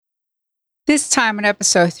This time on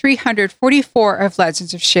episode 344 of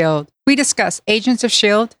Legends of S.H.I.E.L.D., we discuss Agents of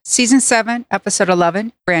S.H.I.E.L.D., Season 7, Episode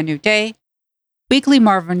 11, Brand New Day, weekly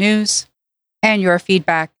Marvel news, and your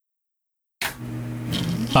feedback.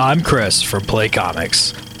 I'm Chris from Play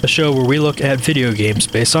Comics, a show where we look at video games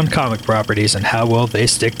based on comic properties and how well they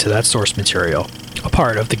stick to that source material, a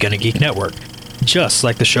part of the Gonna Geek network, just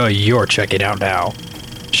like the show you're checking out now.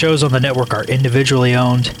 Shows on the network are individually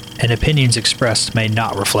owned, and opinions expressed may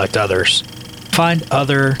not reflect others. Find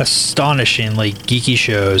other astonishingly geeky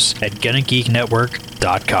shows at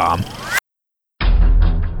GonnaGeekNetwork.com.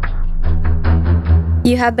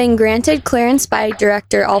 You have been granted clearance by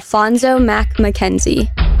Director Alfonso Mack Mackenzie.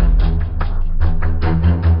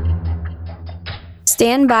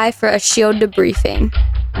 Stand by for a S.H.I.E.L.D. debriefing.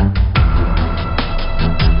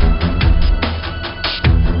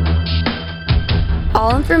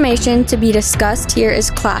 All information to be discussed here is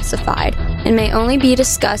classified and may only be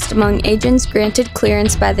discussed among agents granted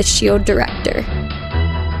clearance by the S.H.I.E.L.D. Director.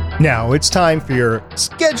 Now it's time for your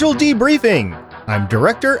scheduled debriefing. I'm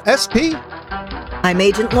Director SP. I'm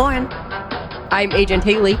Agent Lauren. I'm Agent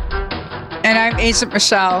Haley. And I'm Agent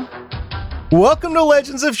Michelle. Welcome to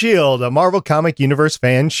Legends of S.H.I.E.L.D., a Marvel Comic Universe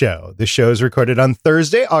fan show. The show is recorded on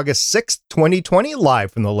Thursday, August 6th, 2020,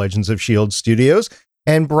 live from the Legends of S.H.I.E.L.D. studios,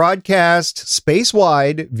 and broadcast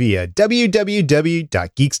space-wide via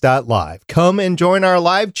www.geeks.live. Come and join our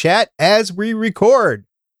live chat as we record.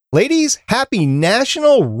 Ladies, happy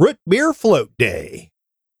National Root Beer Float Day.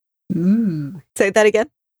 Say that again.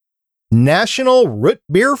 National Root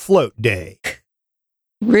Beer Float Day.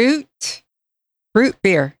 Root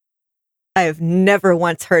beer. I have never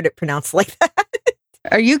once heard it pronounced like that.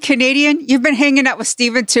 Are you Canadian? You've been hanging out with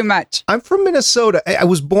Steven too much. I'm from Minnesota. I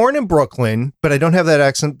was born in Brooklyn, but I don't have that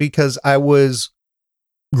accent because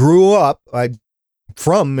grew up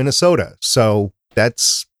from Minnesota. So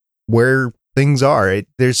that's where things are.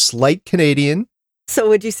 There's slight Canadian. So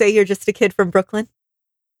would you say you're just a kid from Brooklyn?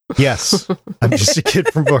 Yes, I'm just a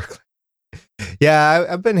kid from Brooklyn. Yeah,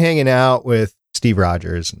 I've been hanging out with Steve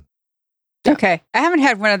Rogers. Okay. I haven't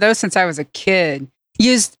had one of those since I was a kid.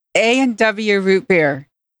 Used A&W root beer.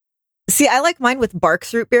 See, I like mine with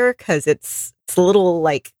Barks root beer because it's a little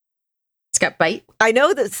like... It's got bite. I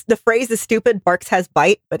know that the phrase is stupid, Barks has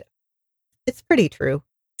bite, but it's pretty true.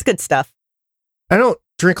 It's good stuff. I don't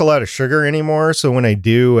drink a lot of sugar anymore, so when I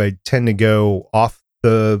do, I tend to go off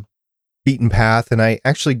the beaten path, and I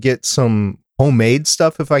actually get some homemade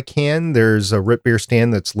stuff if I can. There's a root beer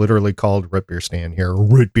stand that's literally called root beer stand here,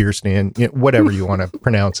 root beer stand, whatever you want to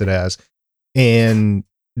pronounce it as. And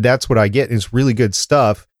that's what I get. It's really good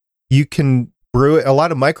stuff. You can brew it. A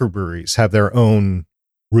lot of microbreweries have their own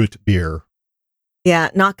root beer. Yeah,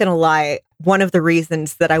 not going to lie. One of the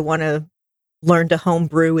reasons that I want to learn to home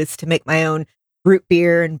brew is to make my own root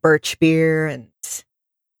beer and birch beer and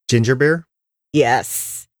ginger beer.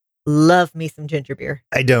 Yes. Love me some ginger beer.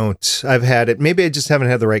 I don't. I've had it. Maybe I just haven't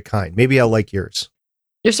had the right kind. Maybe I'll like yours.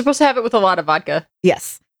 You're supposed to have it with a lot of vodka.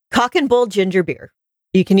 Yes. Cock and Bull ginger beer.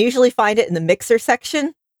 You can usually find it in the mixer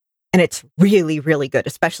section, and it's really, really good,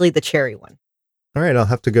 especially the cherry one. All right, I'll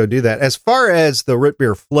have to go do that. As far as the root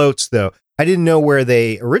beer floats, though, I didn't know where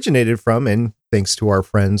they originated from, and thanks to our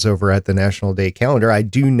friends over at the National Day Calendar, I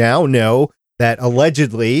do now know that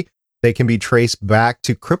allegedly they can be traced back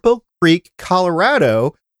to Cripple Creek,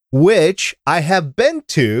 Colorado, which I have been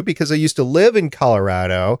to because I used to live in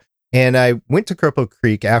Colorado, and I went to Cripple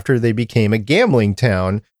Creek after they became a gambling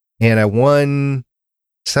town, and I won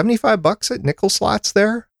 $75 at nickel slots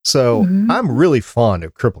there. So I'm really fond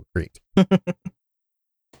of Cripple Creek.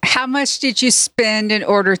 How much did you spend in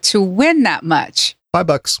order to win that much?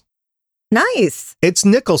 $5. Nice. It's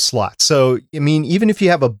nickel slots. So, I mean, even if you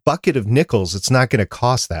have a bucket of nickels, it's not going to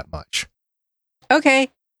cost that much. Okay.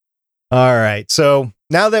 All right. So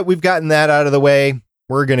now that we've gotten that out of the way,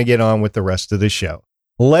 we're going to get on with the rest of the show.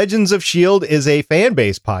 Legends of S.H.I.E.L.D. is a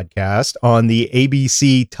fan-based podcast on the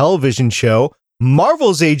ABC television show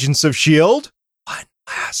Marvel's Agents of S.H.I.E.L.D. One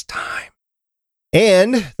last time.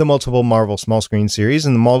 And the multiple Marvel small screen series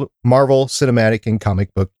and the Marvel cinematic and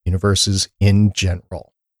comic book universes in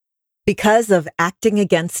general. Because of acting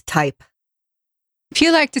against type. If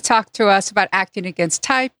you'd like to talk to us about acting against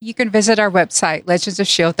type, you can visit our website,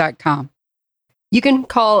 legendsofshield.com. You can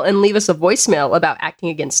call and leave us a voicemail about acting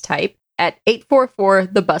against type at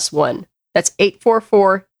 844-THE-BUS-1. That's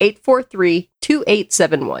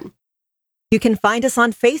 844-843-2871. You can find us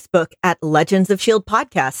on Facebook at Legends of S.H.I.E.L.D.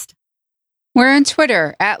 Podcast. We're on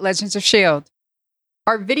Twitter at Legends of S.H.I.E.L.D.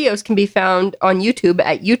 Our videos can be found on YouTube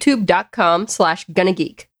at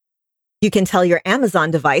youtube.com/GonnaGeek. You can tell your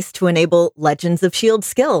Amazon device to enable Legends of S.H.I.E.L.D.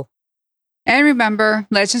 skill. And remember,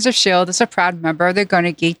 Legends of S.H.I.E.L.D. is a proud member of the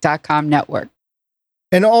GonnaGeek.com network.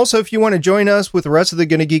 And also, if you want to join us with the rest of the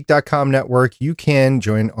GonnaGeek.com network, you can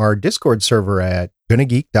join our Discord server at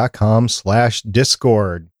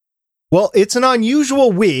GonnaGeek.com/Discord. Well, it's an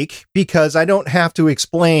unusual week because I don't have to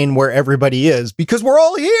explain where everybody is because we're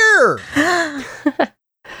all here.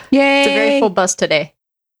 Yay! It's a very full bus today.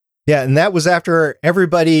 Yeah, and that was after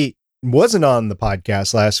everybody wasn't on the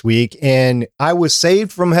podcast last week, and I was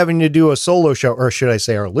saved from having to do a solo show, or should I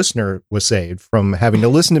say our listener was saved from having to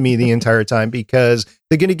listen to me the entire time because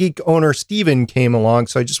the Gonna Geek owner, Steven, came along.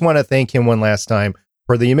 So I just want to thank him one last time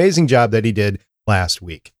for the amazing job that he did last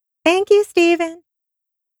week. Thank you, Steven.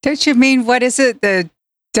 Don't you mean, what is it? The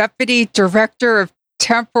Deputy Director of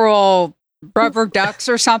Temporal Rubber Ducks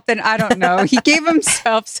or something? I don't know. He gave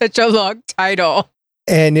himself such a long title.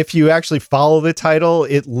 And if you actually follow the title,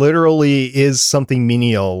 it literally is something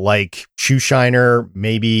menial, like shoe shiner,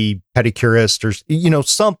 maybe pedicurist, or,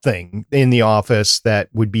 something in the office that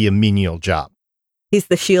would be a menial job. He's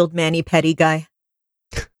the S.H.I.E.L.D. mani-pedi guy.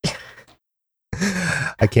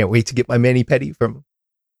 I can't wait to get my mani-pedi from him.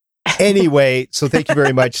 Anyway, so thank you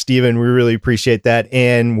very much, Stephen. We really appreciate that.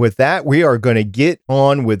 And with that, we are going to get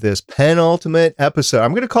on with this penultimate episode.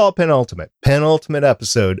 I'm going to call it penultimate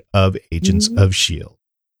episode of Agents of S.H.I.E.L.D.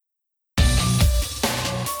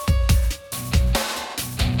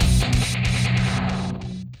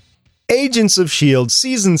 Agents of S.H.I.E.L.D.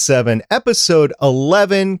 Season 7, Episode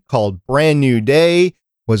 11, called Brand New Day,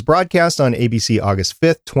 was broadcast on ABC August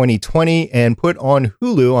 5th, 2020, and put on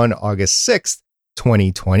Hulu on August 6th,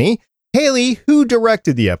 2020. Haley, who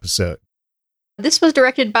directed the episode? This was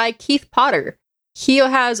directed by Keith Potter. He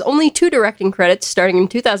has only 2 directing credits starting in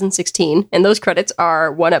 2016, and those credits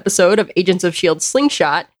are 1 episode of Agents of S.H.I.E.L.D.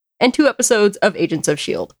 Slingshot and 2 episodes of Agents of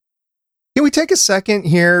S.H.I.E.L.D. Can we take a second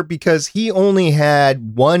here because he only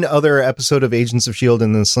had 1 other episode of Agents of S.H.I.E.L.D.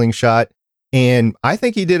 in the Slingshot, and I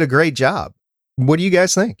think he did a great job. What do you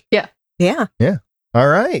guys think? Yeah. All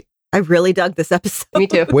right. I really dug this episode. Me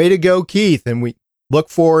too. Way to go, Keith. And we look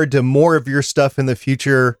forward to more of your stuff in the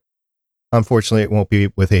future. Unfortunately, it won't be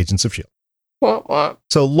with Agents of S.H.I.E.L.D. Wah, wah.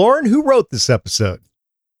 So, Lauren, who wrote this episode?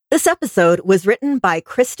 This episode was written by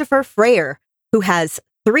Christopher Freyer, who has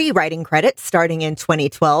 3 writing credits starting in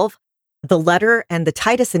 2012, The Letter and the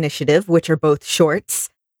Titus Initiative, which are both shorts,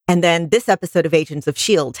 and then this episode of Agents of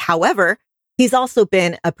S.H.I.E.L.D. However, he's also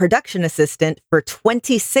been a production assistant for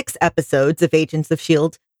 26 episodes of Agents of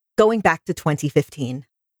S.H.I.E.L.D., going back to 2015.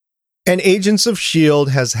 And Agents of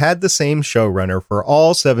S.H.I.E.L.D. has had the same showrunner for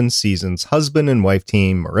all 7 seasons, husband and wife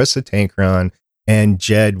team, Marissa Tankron and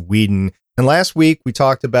Jed Whedon. And last week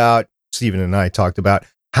Stephen and I talked about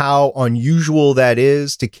how unusual that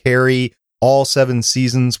is to carry all 7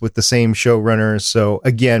 seasons with the same showrunner. So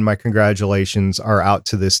again, my congratulations are out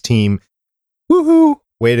to this team. Woohoo!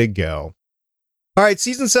 Way to go. All right,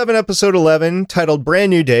 Season 7, Episode 11, titled Brand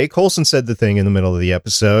New Day. Coulson said the thing in the middle of the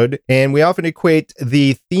episode, and we often equate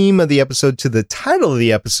the theme of the episode to the title of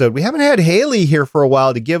the episode. We haven't had Haley here for a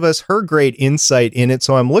while to give us her great insight in it,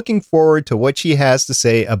 so I'm looking forward to what she has to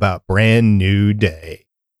say about Brand New Day.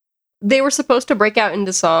 They were supposed to break out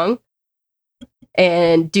into song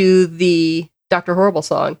and do the Dr. Horrible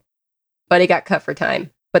song, but it got cut for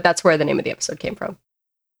time. But that's where the name of the episode came from.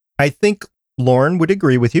 I think Lauren would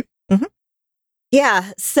agree with you. Mm-hmm.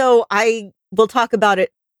 Yeah, so I will talk about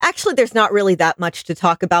it. Actually, there's not really that much to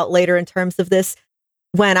talk about later in terms of this.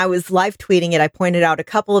 When I was live tweeting it, I pointed out a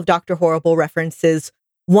couple of Dr. Horrible references.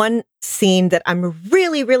 One scene that I'm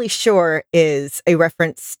really, really sure is a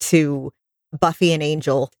reference to Buffy and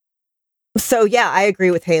Angel. So yeah, I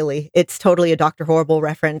agree with Haley. It's totally a Dr. Horrible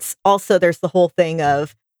reference. Also, there's the whole thing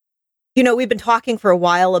of, we've been talking for a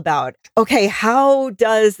while about, okay, how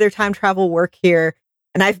does their time travel work here?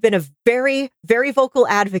 And I've been a very, very vocal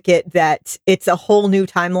advocate that it's a whole new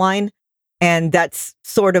timeline. And that's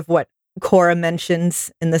sort of what Cora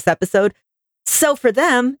mentions in this episode. So for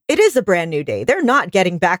them, it is a brand new day. They're not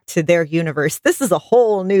getting back to their universe. This is a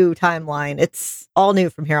whole new timeline. It's all new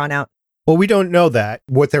from here on out. Well, we don't know that.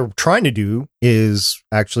 What they're trying to do is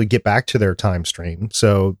actually get back to their time stream.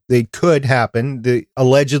 So they could happen.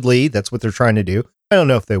 Allegedly, that's what they're trying to do. I don't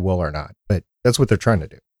know if they will or not, but that's what they're trying to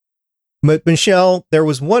do. But Michelle, there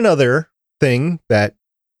was one other thing that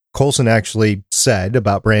Coulson actually said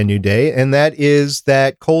about Brand New Day, and that is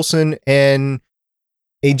that Coulson and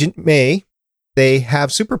Agent May, they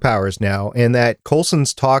have superpowers now, and that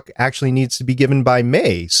Coulson's talk actually needs to be given by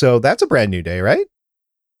May. So that's a brand new day, right?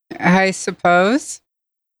 I suppose.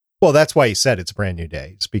 Well, that's why he said it's a brand new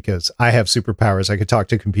day. It's because I have superpowers. I could talk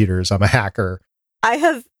to computers. I'm a hacker. I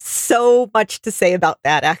have so much to say about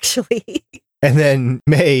that, actually. And then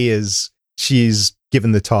May is, she's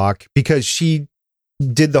given the talk because she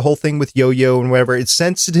did the whole thing with Yo-Yo and whatever. It's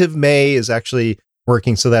Sensitive May is actually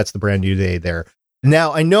working, so that's the brand new day there.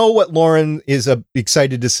 Now, I know what Lauren is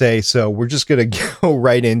excited to say, so we're just going to go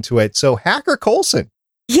right into it. So, Hacker Coulson.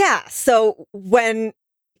 Yeah, so when,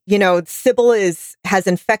 Sybil has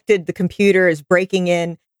infected the computer, is breaking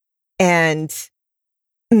in, and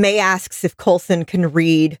May asks if Coulson can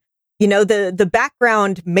read, the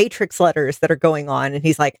background matrix letters that are going on. And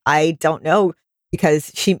he's like, I don't know,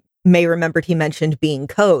 because May remembered he mentioned being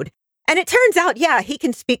code. And it turns out, yeah, he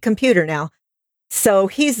can speak computer now. So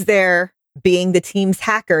he's there being the team's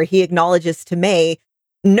hacker. He acknowledges to May,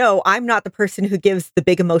 no, I'm not the person who gives the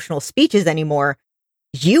big emotional speeches anymore.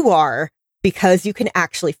 You are, because you can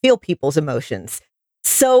actually feel people's emotions.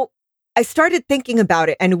 So I started thinking about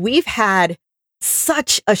it, and we've had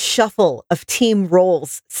such a shuffle of team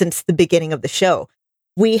roles since the beginning of the show.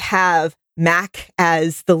 We have Mac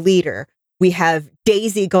as the leader. We have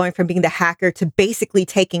Daisy going from being the hacker to basically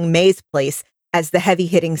taking May's place as the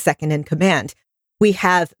heavy-hitting second in command. We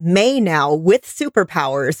have May now with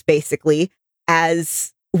superpowers, basically,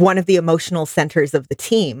 as one of the emotional centers of the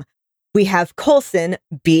team. We have Coulson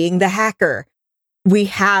being the hacker. We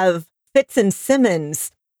have Fitz and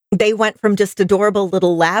Simmons. They went from just adorable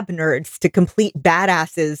little lab nerds to complete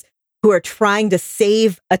badasses who are trying to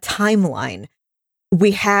save a timeline.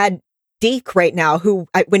 We had Geek right now, who,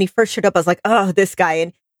 when he first showed up, I was like, oh, this guy.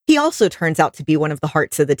 And he also turns out to be one of the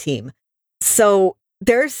hearts of the team. So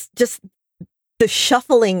there's just the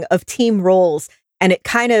shuffling of team roles, and it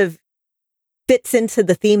kind of fits into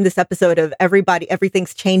the theme this episode of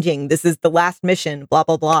everything's changing. This is the last mission, blah,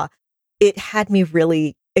 blah, blah. It had me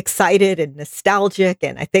really excited and nostalgic,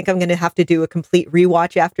 and I think I'm going to have to do a complete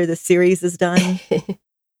rewatch after this series is done.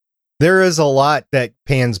 There is a lot that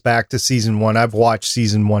pans back to season 1. I've watched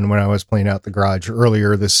season 1 when I was playing out the garage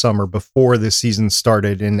earlier this summer before this season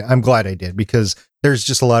started, and I'm glad I did because there's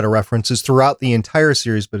just a lot of references throughout the entire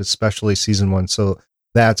series, but especially season 1. So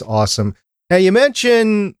that's awesome. Now, you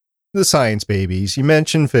mentioned the Science Babies, you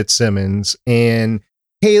mentioned Fitzsimmons, and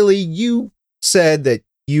Haley, you said that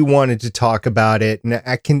you wanted to talk about it, and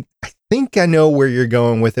I think I know where you're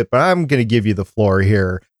going with it, but I'm going to give you the floor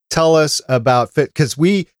here. Tell us about Fitz, because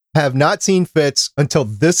we have not seen Fitz until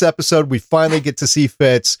this episode. We finally get to see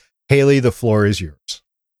Fitz. Haley, the floor is yours.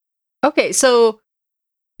 Okay, so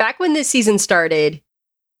back when this season started,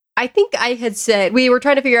 I think I had said we were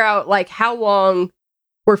trying to figure out like how long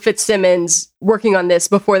were Fitzsimmons working on this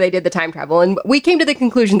before they did the time travel, and we came to the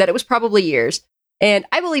conclusion that it was probably years. And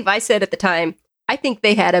I believe I said at the time, I think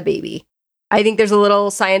they had a baby. I think there's a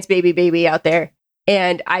little science baby out there.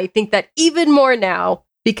 And I think that even more now,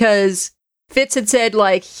 because Fitz had said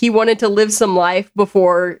like he wanted to live some life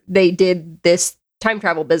before they did this time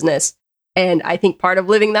travel business. And I think part of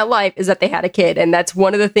living that life is that they had a kid. And that's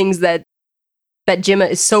one of the things that Jemma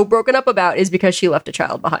is so broken up about, is because she left a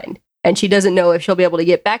child behind. And she doesn't know if she'll be able to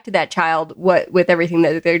get back to that child with everything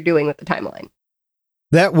that they're doing with the timeline.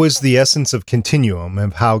 That was the essence of Continuum,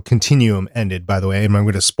 of how Continuum ended, by the way. And I'm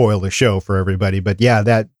going to spoil the show for everybody. But yeah,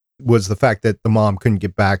 that was the fact that the mom couldn't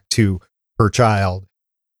get back to her child.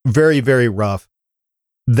 Very, very rough.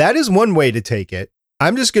 That is one way to take it.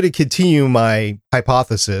 I'm just going to continue my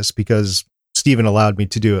hypothesis, because Stephen allowed me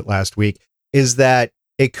to do it last week, is that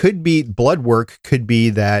it could be blood work, could be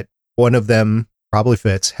that one of them, probably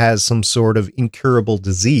Fitz, has some sort of incurable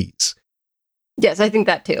disease. Yes, I think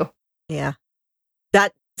that too. Yeah.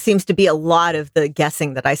 That seems to be a lot of the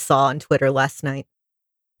guessing that I saw on Twitter last night.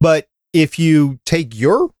 But if you take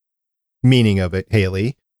your meaning of it,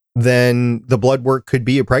 Haley, then the blood work could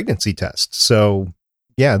be a pregnancy test. So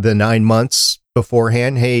yeah, the 9 months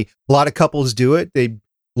beforehand, hey, a lot of couples do it. They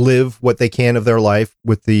live what they can of their life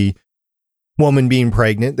with the woman being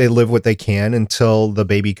pregnant. They live what they can until the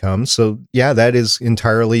baby comes. So yeah, that is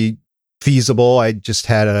entirely feasible. I just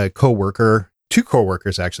had a coworker, 2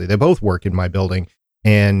 coworkers actually. They both work in my building,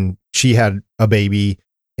 and she had a baby,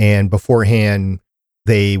 and beforehand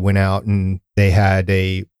they went out and they had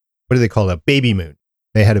a, what do they call it? A baby moon.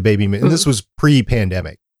 They had a baby moon. And this was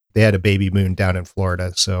pre-pandemic. They had a baby moon down in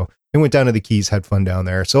Florida. So they went down to the Keys, had fun down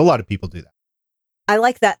there. So a lot of people do that. I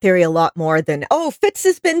like that theory a lot more than, oh, Fitz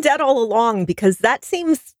has been dead all along, because that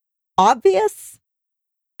seems obvious.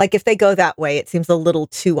 Like if they go that way, it seems a little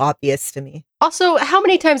too obvious to me. Also, how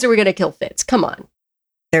many times are we going to kill Fitz? Come on.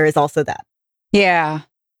 There is also that. Yeah.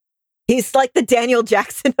 He's like the Daniel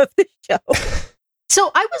Jackson of the show. So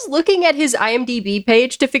I was looking at his IMDb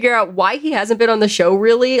page to figure out why he hasn't been on the show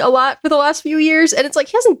really a lot for the last few years. And it's like,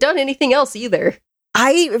 he hasn't done anything else either.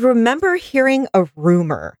 I remember hearing a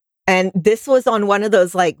rumor, and this was on one of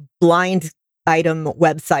those like blind item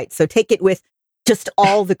website, so take it with just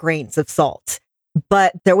all the grains of salt.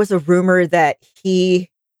 But there was a rumor that he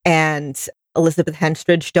and Elizabeth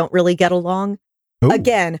Henstridge don't really get along. Ooh.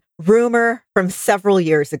 Again, rumor from several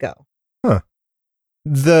years ago. Huh.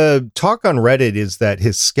 The talk on Reddit is that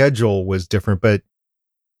his schedule was different, but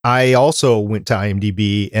I also went to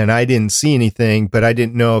IMDb and I didn't see anything, but I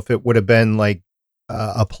didn't know if it would have been like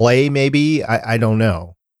a play, maybe. I don't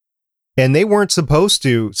know. And they weren't supposed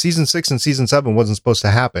to. Season 6 and season 7 wasn't supposed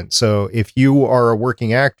to happen. So if you are a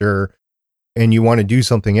working actor and you want to do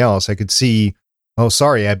something else, I could see, oh,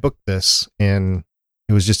 sorry, I booked this and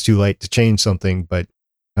it was just too late to change something, but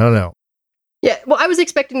I don't know. Yeah, well, I was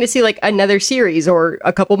expecting to see like another series or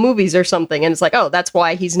a couple movies or something, and it's like, oh, that's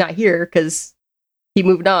why he's not here, because he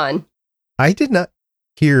moved on. I did not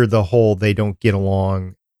hear the whole they don't get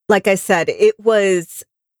along. Like I said,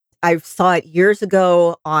 I saw it years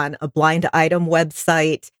ago on a blind item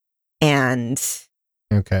website, and...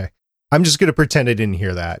 Okay. I'm just going to pretend I didn't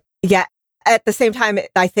hear that. Yeah. At the same time,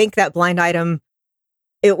 I think that blind item,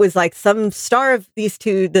 it was like some star of these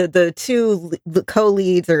two, the two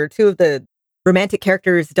co-leads or two of the romantic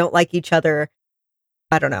characters don't like each other.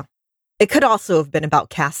 I don't know. It could also have been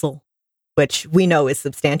about Castle, which we know is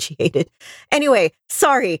substantiated. Anyway,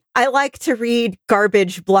 sorry. I like to read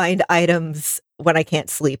garbage blind items when I can't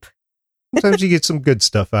sleep. Sometimes you get some good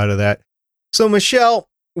stuff out of that. So, Michelle,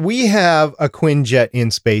 we have a Quinjet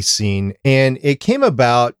in space scene, and it came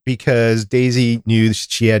about because Daisy knew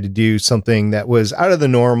she had to do something that was out of the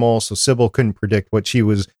normal, so Sybil couldn't predict what she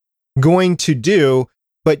was going to do.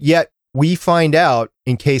 But yet, we find out,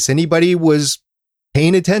 in case anybody was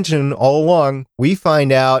paying attention all along, we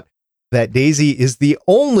find out that Daisy is the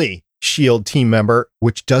only S.H.I.E.L.D. team member,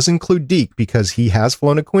 which does include Geek, because he has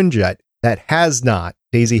flown a Quinjet,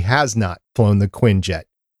 Daisy has not flown the Quinjet.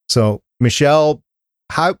 So, Michelle,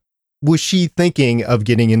 how was she thinking of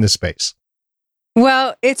getting into space?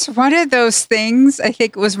 Well, it's one of those things. I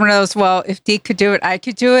think it was one of those, well, if Geek could do it, I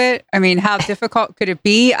could do it. I mean, how difficult could it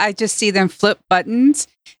be? I just see them flip buttons.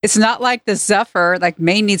 It's not like the Zephyr, like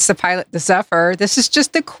May needs to pilot the Zephyr. This is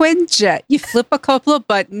just a Quinjet. You flip a couple of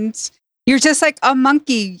buttons. You're just like a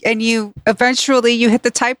monkey, and you eventually you hit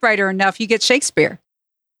the typewriter enough, you get Shakespeare.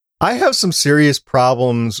 I have some serious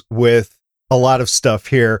problems with a lot of stuff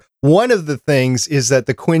here. One of the things is that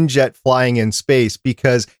the Quinjet flying in space,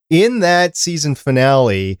 because in that season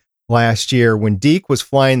finale last year, when Deke was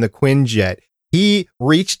flying the Quinjet, he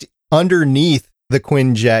reached underneath the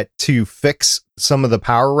Quinjet to fix some of the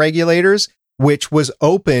power regulators, which was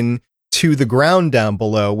open to the ground down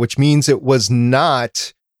below, which means it was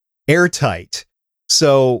not airtight.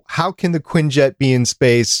 So how can the Quinjet be in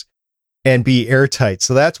space and be airtight?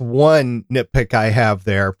 So that's one nitpick I have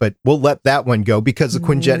there, but we'll let that one go because the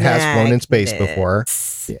Quinjet has flown in space before.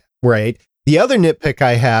 Yeah, right. The other nitpick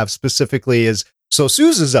I have specifically is, so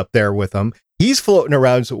Sousa's up there with him. He's floating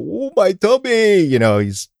around. So, oh, my tummy,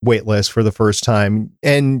 he's weightless for the first time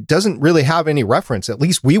and doesn't really have any reference. At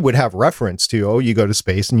least we would have reference to, oh, you go to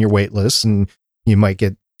space and you're weightless and you might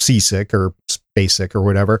get seasick or space sick or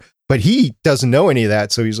whatever. But he doesn't know any of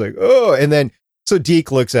that. So he's like, oh, and then so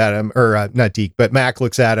Deke looks at him, or not Deke, but Mac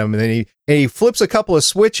looks at him, and then he flips a couple of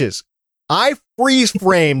switches. I freeze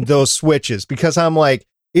framed those switches because I'm like,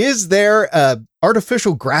 is there a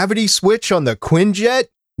artificial gravity switch on the Quinjet?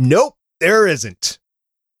 Nope, there isn't.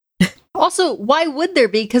 Also, why would there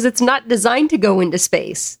be? Because it's not designed to go into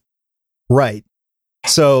space. Right.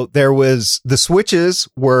 So there was, the switches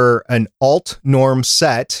were an alt norm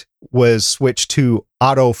set was switched to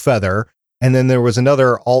auto feather. And then there was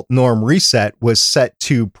another alt norm reset was set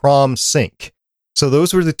to prom sync. So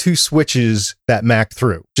those were the two switches that Mac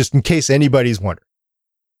threw, just in case anybody's wondering.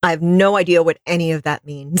 I have no idea what any of that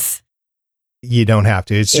means. You don't have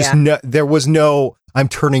to. It's just, there was no, I'm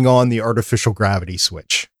turning on the artificial gravity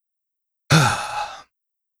switch.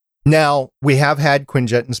 Now, we have had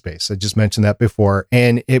Quinjet in space. I just mentioned that before.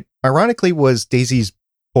 And it ironically was Daisy's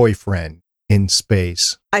boyfriend in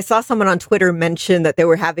space. I saw someone on Twitter mention that they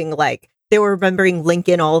were having they were remembering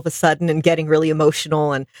Lincoln all of a sudden and getting really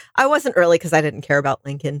emotional. And I wasn't really because I didn't care about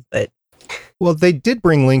Lincoln, but. Well, they did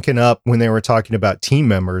bring Lincoln up when they were talking about team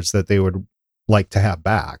members that they would like to have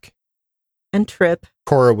back. And Trip.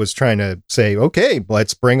 Cora was trying to say, okay,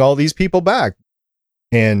 let's bring all these people back.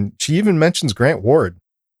 And she even mentions Grant Ward.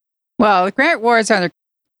 Well, Grant Ward's on the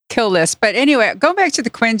kill list. But anyway, going back to the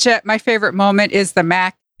Quinjet, my favorite moment is the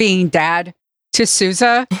Mac being dad to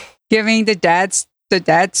Sousa, giving the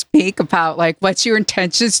dad speak about what's your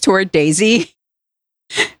intentions toward Daisy.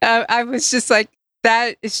 I was just like,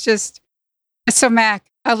 that is just so Mac.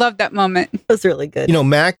 I love that moment. It was really good. You know,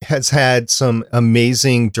 Mac has had some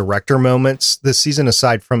amazing director moments this season,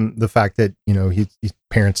 aside from the fact that, you know, his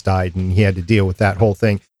parents died and he had to deal with that whole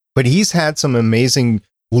thing. But he's had some amazing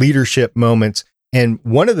leadership moments. And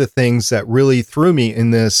one of the things that really threw me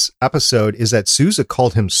in this episode is that Sousa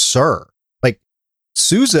called him sir. Like,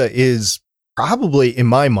 Sousa is probably, in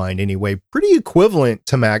my mind anyway, pretty equivalent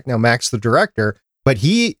to Mac. Now, Mac's the director, but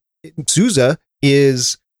Sousa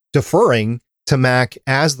is deferring to Mac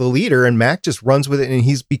as the leader, and Mac just runs with it, and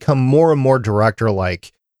he's become more and more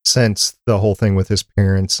director-like since the whole thing with his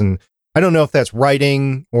parents. And I don't know if that's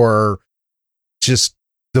writing or just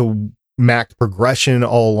the Mac progression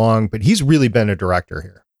all along, but he's really been a director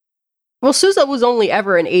here. Well, Sousa was only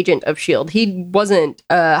ever an agent of S.H.I.E.L.D. He wasn't,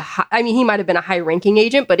 he might have been a high-ranking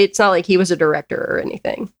agent, but it's not like he was a director or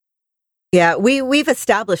anything. Yeah, we've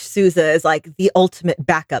established Sousa as like the ultimate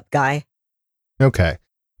backup guy. Okay.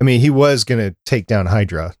 I mean, he was going to take down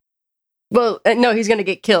Hydra. Well, no, he's going to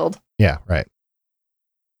get killed. Yeah, right.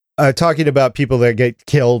 Talking about people that get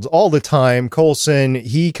killed all the time, Coulson,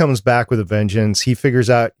 he comes back with a vengeance. He figures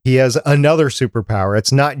out he has another superpower.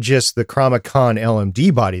 It's not just the Chromacon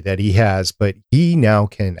LMD body that he has, but he now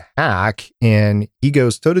can hack, and he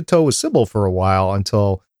goes toe-to-toe with Sybil for a while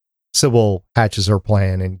until Sybil hatches her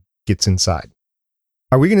plan and gets inside.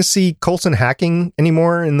 Are we going to see Coulson hacking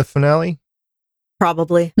anymore in the finale?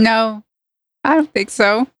 Probably. No, I don't think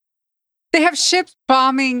so. They have ships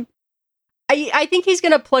bombing. I think he's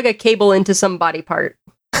going to plug a cable into some body part.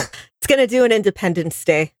 It's going to do an Independence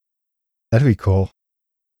Day. That'd be cool.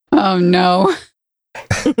 Oh, no.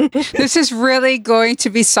 This is really going to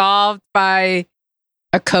be solved by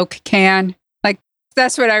a Coke can. Like,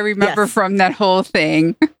 that's what I remember from that whole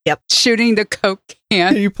thing. Yep. Shooting the Coke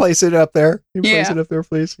can. Can you place it up there? Can you Yeah. place it up there,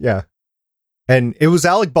 please? Yeah. And it was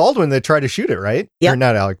Alec Baldwin that tried to shoot it, right? Yep. Or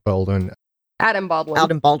not Alec Baldwin. Adam Baldwin.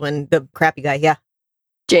 Alden Baldwin, the crappy guy, yeah.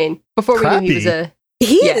 Jane. Before we knew he was a...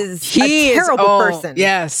 He Yeah. is a terrible person.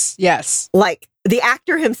 Yes, yes. Like, the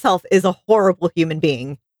actor himself is a horrible human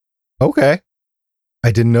being. Okay.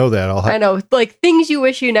 I didn't know that. I know, like things you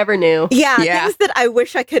wish you never knew. Yeah, Yeah. things that I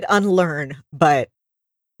wish I could unlearn, but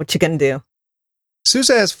what you gonna do?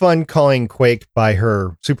 Sousa has fun calling Quake by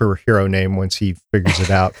her superhero name once he figures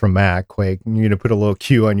it out from Mac. Quake, you're going to put a little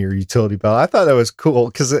Q on your utility belt. I thought that was cool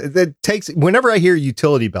because it takes, whenever I hear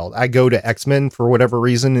utility belt, I go to X-Men for whatever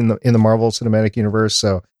reason in the Marvel Cinematic Universe.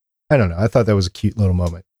 So I don't know. I thought that was a cute little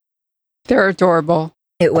moment. They're adorable.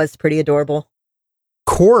 It was pretty adorable.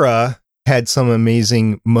 Cora had some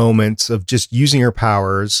amazing moments of just using her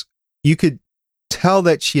powers. You could tell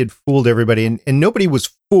that she had fooled everybody, and nobody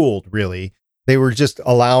was fooled, really. They were just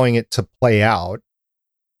allowing it to play out.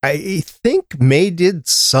 I think May did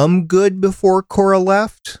some good before Cora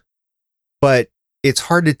left, but it's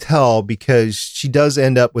hard to tell because she does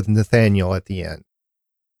end up with Nathaniel at the end.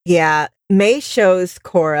 Yeah, May shows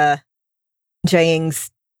Cora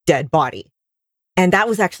Jiang's dead body. And that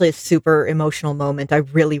was actually a super emotional moment. I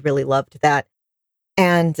really, really loved that.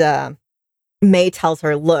 And May tells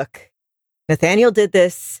her, look, Nathaniel did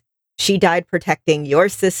this. She died protecting your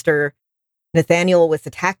sister. Nathaniel was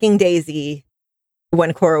attacking Daisy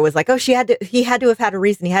when Cora was like, oh, he had to have had a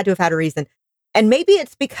reason. He had to have had a reason. And maybe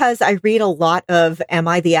it's because I read a lot of Am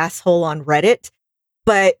I the Asshole on Reddit,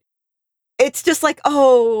 but it's just like,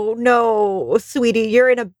 oh, no, sweetie, you're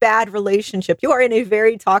in a bad relationship. You are in a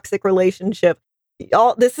very toxic relationship.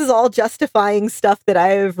 This is all justifying stuff that I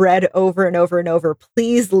have read over and over and over.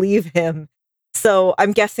 Please leave him. So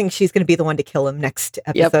I'm guessing she's going to be the one to kill him next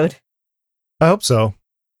episode. Yep. I hope so.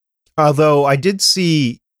 Although I did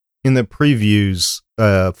see in the previews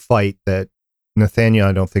a fight that Nathaniel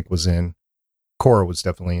I don't think was in. Cora was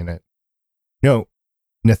definitely in it. No,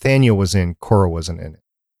 Nathaniel was in. Cora wasn't in it.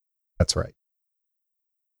 That's right.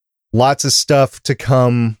 Lots of stuff to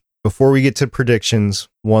come. Before we get to predictions,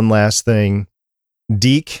 one last thing.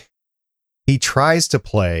 Geek, he tries to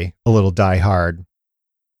play a little Die Hard.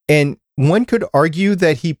 And one could argue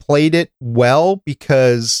that he played it well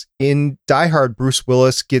because in Die Hard, Bruce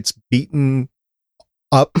Willis gets beaten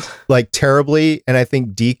up like terribly. And I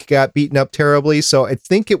think Geek got beaten up terribly. So I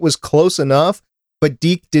think it was close enough, but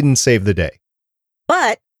Geek didn't save the day.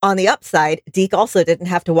 But on the upside, Geek also didn't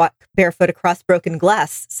have to walk barefoot across broken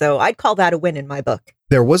glass. So I'd call that a win in my book.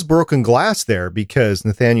 There was broken glass there because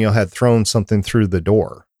Nathaniel had thrown something through the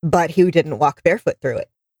door. But he didn't walk barefoot through it.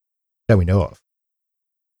 That we know of.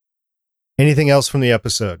 Anything else from the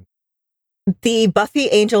episode? The Buffy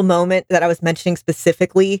Angel moment that I was mentioning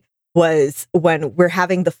specifically was when we're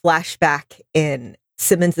having the flashback in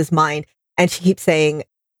Simmons's mind, and she keeps saying,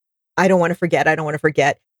 I don't want to forget. I don't want to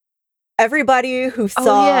forget. everybody who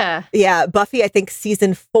saw Buffy, I think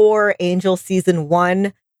season 4, Angel season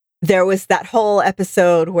 1, there was that whole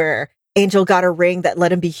episode where Angel got a ring that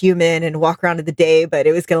let him be human and walk around in the day, but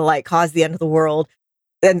it was going to like cause the end of the world.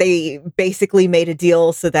 And they basically made a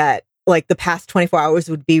deal so that like the past 24 hours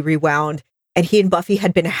would be rewound. And he and Buffy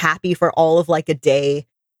had been happy for all of like a day.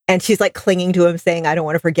 And she's like clinging to him saying, I don't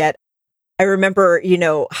want to forget. I remember,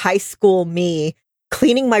 high school me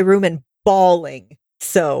cleaning my room and bawling.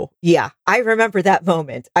 So yeah, I remember that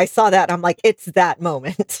moment. I saw that. I'm like, it's that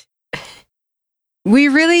moment. We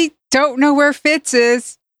really don't know where Fitz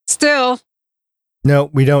is still. No,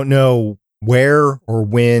 we don't know where or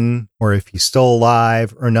when or if he's still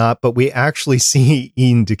alive or not, but we actually see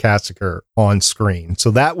Ian DeCassicker on screen. So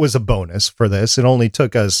that was a bonus for this. It only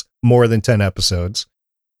took us more than 10 episodes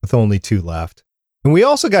with only 2 left. And we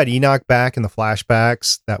also got Enoch back in the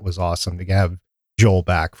flashbacks. That was awesome to have Joel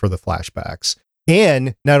back for the flashbacks.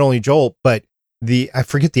 And not only Joel, but I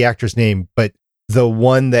forget the actor's name, but the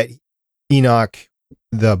one that Enoch,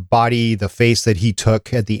 the face that he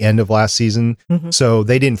took at the end of last season. Mm-hmm. So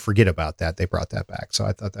they didn't forget about that. They brought that back. So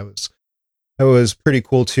I thought that was pretty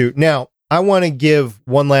cool too. Now, I want to give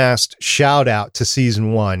one last shout out to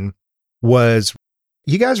season 1.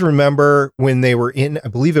 You guys remember when they were in, I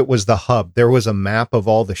believe it was the hub, there was a map of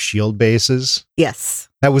all the S.H.I.E.L.D. bases? Yes.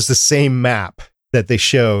 That was the same map that they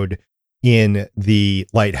showed in the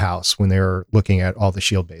lighthouse when they were looking at all the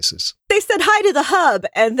S.H.I.E.L.D. bases. They said hi to the hub,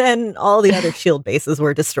 and then all the other S.H.I.E.L.D. bases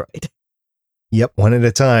were destroyed. Yep, one at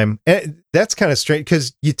a time. And that's kind of strange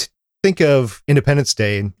because you think of Independence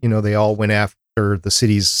Day, and they all went after the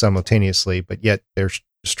cities simultaneously, but yet they're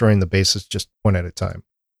destroying the bases just one at a time.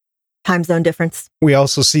 Time zone difference. We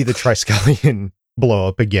also see the Triskelion blow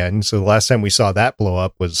up again. So the last time we saw that blow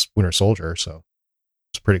up was Winter Soldier. So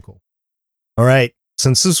it's pretty cool. All right.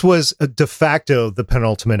 Since this was de facto the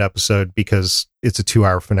penultimate episode because it's a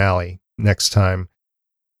 2-hour finale next time,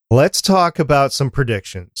 let's talk about some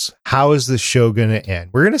predictions. How is this show going to end?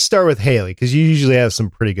 We're going to start with Haley because you usually have some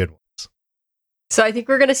pretty good ones. So I think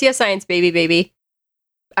we're going to see a science baby.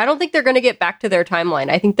 I don't think they're going to get back to their timeline.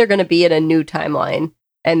 I think they're going to be in a new timeline,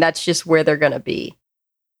 and that's just where they're going to be.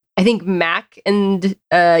 I think Mac and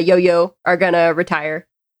Yo-Yo are going to retire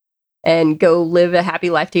and go live a happy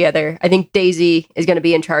life together. I think Daisy is going to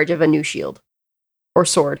be in charge of a new S.H.I.E.L.D. or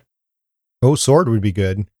S.W.O.R.D. Oh, S.W.O.R.D. would be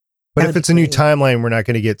good. But if it's a new timeline, we're not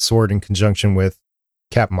going to get S.W.O.R.D. in conjunction with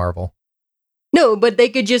Captain Marvel. No, but they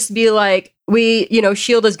could just be like,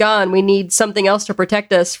 S.H.I.E.L.D. is gone. We need something else to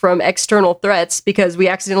protect us from external threats because we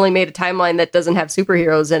accidentally made a timeline that doesn't have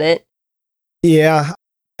superheroes in it. Yeah,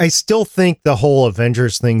 I still think the whole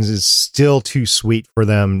Avengers things is still too sweet for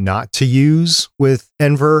them not to use with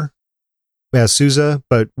Enver as Sousa,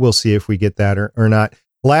 but we'll see if we get that or not.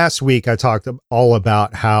 Last week, I talked all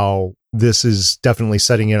about how this is definitely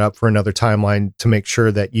setting it up for another timeline to make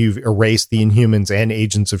sure that you've erased the Inhumans and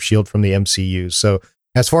Agents of S.H.I.E.L.D. from the MCU. So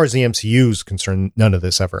as far as the MCU is concerned, none of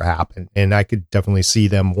this ever happened. And I could definitely see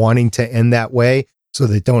them wanting to end that way so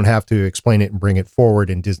they don't have to explain it and bring it forward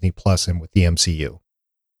in Disney Plus and with the MCU.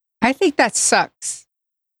 I think that sucks.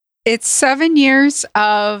 It's 7 years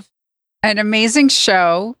of an amazing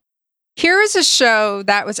show. Here is a show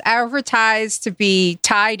that was advertised to be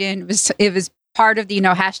tied in. It was part of the,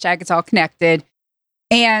 hashtag It's All Connected.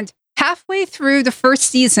 And halfway through the first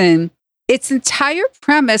season, its entire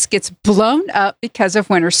premise gets blown up because of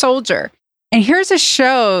Winter Soldier. And here's a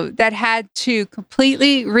show that had to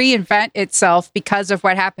completely reinvent itself because of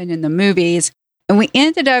what happened in the movies. And we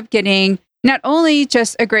ended up getting not only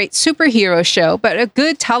just a great superhero show, but a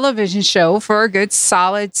good television show for a good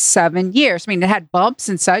solid 7 years. I mean, it had bumps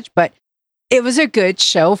and such, but it was a good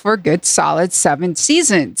show for a good solid 7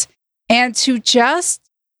 seasons. And to just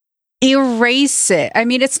erase it, I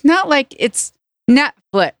mean, it's not like it's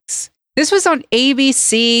Netflix. This was on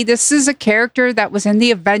ABC. This is a character that was in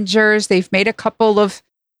the Avengers. They've made a couple of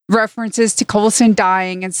references to Coulson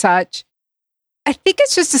dying and such. I think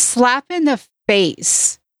it's just a slap in the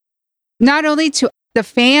face, not only to the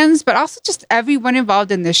fans, but also just everyone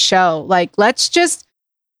involved in the show. Like, let's just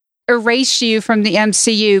erase you from the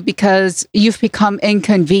MCU because you've become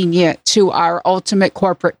inconvenient to our ultimate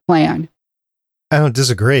corporate plan. I don't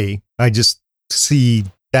disagree. I just see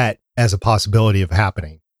that as a possibility of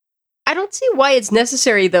happening. I don't see why it's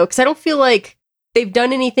necessary, though, because I don't feel like they've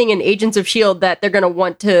done anything in Agents of S.H.I.E.L.D. that they're going to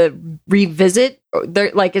want to revisit.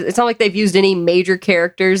 They're like, it's not like they've used any major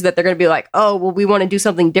characters that they're going to be like, oh, well, we want to do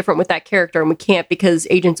something different with that character, and we can't because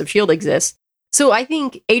Agents of S.H.I.E.L.D. exists. So I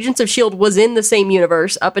think Agents of S.H.I.E.L.D. was in the same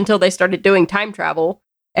universe up until they started doing time travel,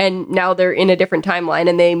 and now they're in a different timeline,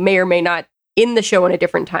 and they may or may not end the show in a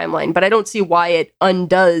different timeline, but I don't see why it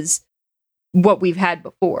undoes what we've had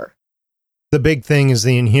before. The big thing is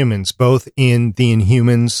the Inhumans, both in the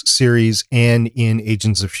Inhumans series and in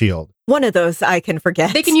Agents of S.H.I.E.L.D. One of those I can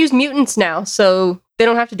forget. They can use mutants now, so they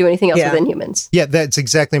don't have to do anything else with Inhumans. Yeah, that's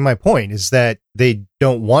exactly my point, is that they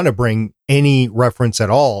don't want to bring any reference at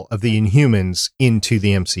all of the Inhumans into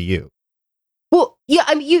the MCU. Well, yeah,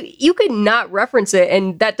 I mean, you could not reference it,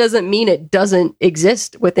 and that doesn't mean it doesn't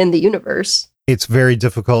exist within the universe. It's very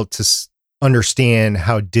difficult to understand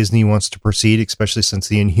how Disney wants to proceed, especially since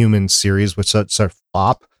the Inhumans series was such a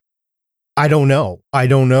flop. I don't know. I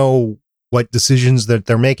don't know what decisions that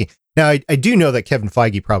they're making. Now, I do know that Kevin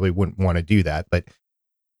Feige probably wouldn't want to do that, but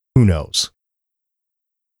who knows?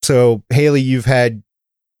 So, Haley, you've had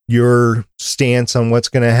your stance on what's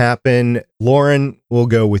going to happen. Lauren, we'll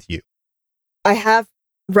go with you. I have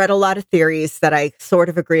read a lot of theories that I sort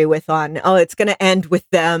of agree with on, it's going to end with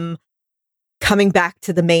them coming back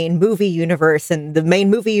to the main movie universe, and the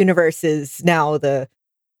main movie universe is now the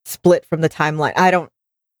split from the timeline. I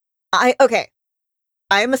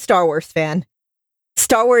am a Star Wars fan.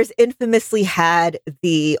 Star Wars infamously had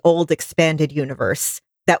the old expanded universe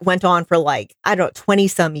that went on for 20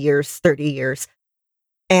 some years, 30 years.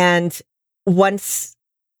 And once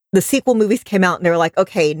the sequel movies came out and they were like,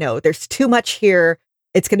 okay, no, there's too much here.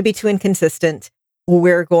 It's going to be too inconsistent.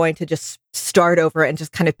 We're going to just start over and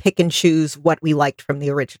just kind of pick and choose what we liked from the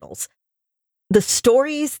originals. The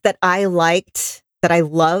stories that I liked, that I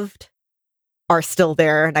loved, are still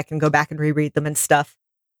there, and I can go back and reread them and stuff.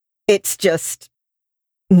 It's just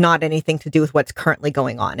not anything to do with what's currently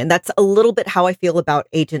going on. And that's a little bit how I feel about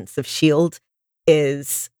Agents of S.H.I.E.L.D.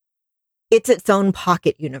 is it's its own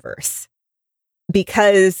pocket universe.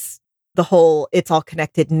 Because the whole it's all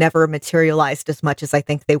connected never materialized as much as I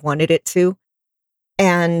think they wanted it to.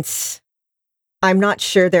 And I'm not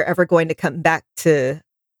sure they're ever going to come back to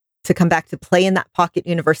play in that pocket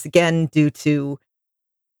universe again due to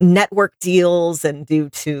network deals and due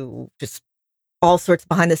to just all sorts of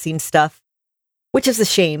behind the scenes stuff, which is a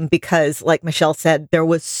shame because, like Michelle said, there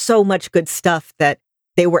was so much good stuff that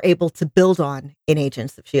they were able to build on in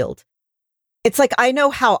Agents of S.H.I.E.L.D. It's like, I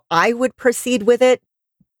know how I would proceed with it,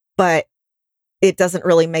 but it doesn't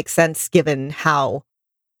really make sense given how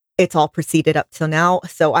it's all proceeded up till now.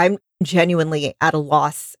 So I'm genuinely at a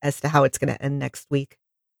loss as to how it's going to end next week.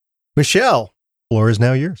 Michelle, floor is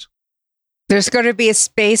now yours. There's going to be a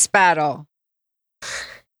space battle.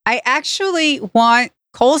 I actually want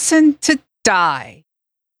Coulson to die.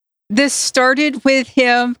 This started with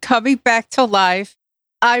him coming back to life.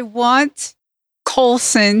 I want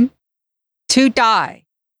Coulson to die.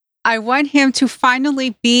 I want him to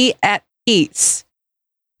finally be at peace.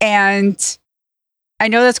 And I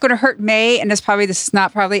know that's going to hurt May, and this is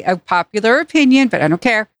not probably a popular opinion, but I don't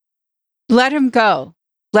care. Let him go.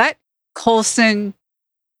 Let Coulson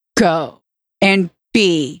go and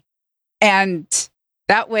be. And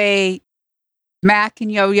that way, Mac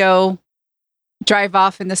and Yo-Yo drive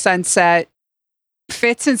off in the sunset.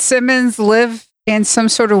 Fitz and Simmons live in some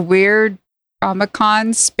sort of weird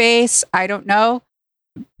Comic-Con space. I don't know.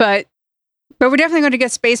 But we're definitely going to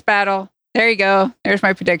get space battle. There you go. There's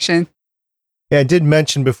my prediction. Yeah, I did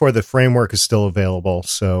mention before the framework is still available,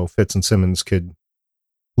 so Fitz and Simmons could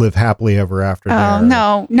live happily ever after.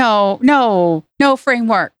 No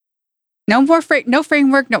framework. No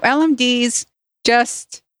framework, no LMDs,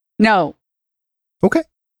 just no. Okay.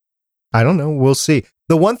 I don't know. We'll see.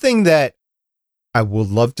 The one thing that I would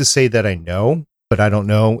love to say that I know, but I don't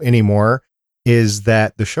know anymore, is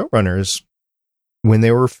that the showrunners, when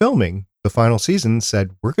they were filming the final season,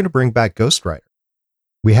 said, we're going to bring back Ghost Rider.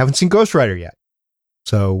 We haven't seen Ghost Rider yet.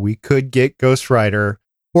 So we could get Ghost Rider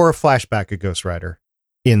or a flashback of Ghost Rider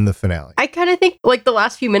in the finale. I kind of think the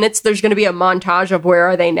last few minutes, there's going to be a montage of where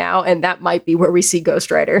are they now, and that might be where we see Ghost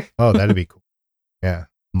Rider. Oh, that'd be cool. Yeah.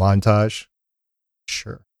 Montage.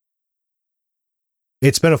 Sure.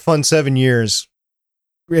 It's been a fun 7 years.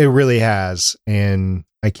 It really has. And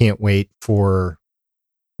I can't wait for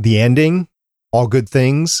the ending. All good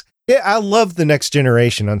things. Yeah, I love The Next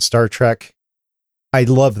Generation on Star Trek. I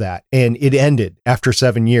love that. And it ended after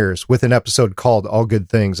 7 years with an episode called All Good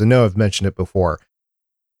Things. I know I've mentioned it before.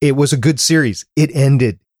 It was a good series. It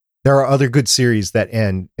ended. There are other good series that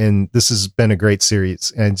end, and this has been a great series.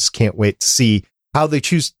 And I just can't wait to see how they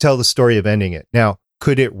choose to tell the story of ending it. Now,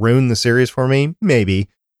 could it ruin the series for me? Maybe,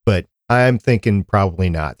 but I'm thinking probably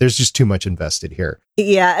not. There's just too much invested here.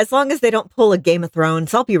 Yeah, as long as they don't pull a Game of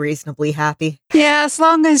Thrones, I'll be reasonably happy. Yeah, as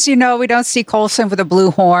long as, we don't see Coulson with a blue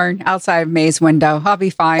horn outside of May's window, I'll be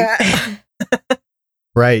fine.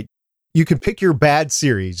 Right. You can pick your bad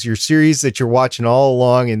series, your series that you're watching all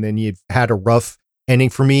along, and then you've had a rough ending.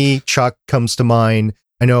 For me, Chuck comes to mind.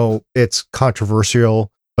 I know it's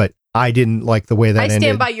controversial, but I didn't like the way that ended. I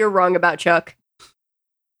stand by you're wrong about Chuck.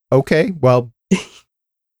 Okay, well,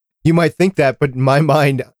 you might think that, but in my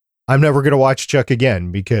mind, I'm never going to watch Chuck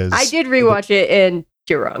again because... I did rewatch it, and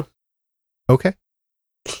you're wrong. Okay.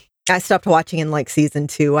 I stopped watching in like season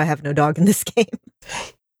 2. I have no dog in this game.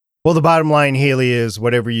 Well, the bottom line, Haley, is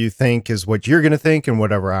whatever you think is what you're going to think, and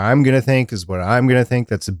whatever I'm going to think is what I'm going to think.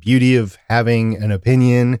 That's the beauty of having an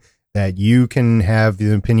opinion, that you can have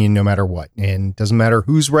the opinion no matter what. And it doesn't matter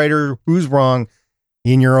who's right or who's wrong.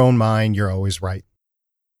 In your own mind, you're always right.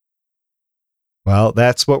 Well,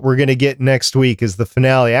 that's what we're going to get next week is the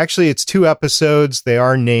finale. Actually, it's 2 episodes. They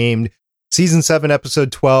are named Season 7,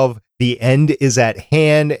 Episode 12, The End is at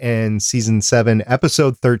Hand, and Season 7,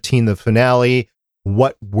 Episode 13, the finale,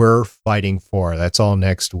 What We're Fighting For. That's all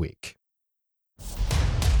next week.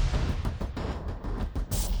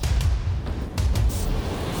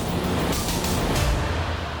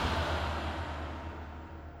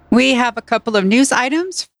 We have a couple of news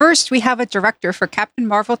items. First, we have a director for Captain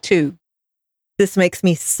Marvel 2. This makes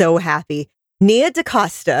me so happy. Nia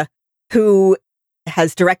DaCosta, who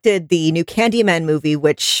has directed the new Candyman movie,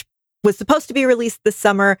 which was supposed to be released this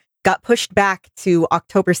summer, got pushed back to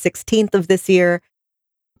October 16th of this year.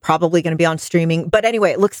 Probably going to be on streaming. But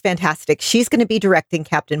anyway, it looks fantastic. She's going to be directing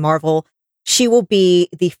Captain Marvel. She will be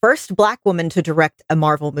the first Black woman to direct a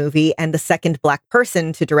Marvel movie and the second Black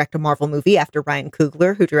person to direct a Marvel movie after Ryan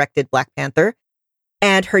Coogler, who directed Black Panther.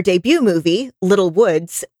 And her debut movie, Little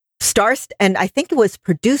Woods, stars, and I think it was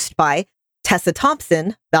produced by Tessa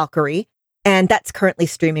Thompson, Valkyrie, and that's currently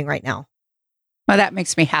streaming right now. Well, that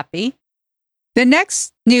makes me happy. The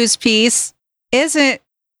next news piece isn't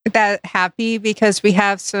that happy because we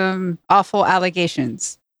have some awful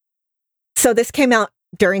allegations. So this came out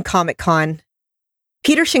during Comic-Con.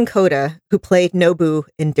 Peter Shinkoda, who played Nobu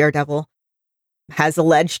in Daredevil, has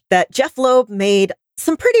alleged that Jeff Loeb made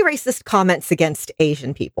some pretty racist comments against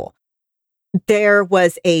Asian people. There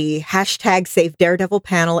was a hashtag Save Daredevil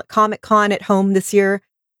panel at Comic-Con at home this year.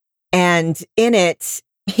 And in it,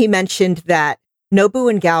 he mentioned that Nobu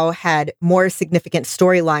and Gao had more significant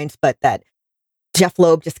storylines, but that Jeff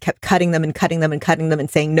Loeb just kept cutting them and cutting them and cutting them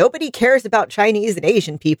and saying, nobody cares about Chinese and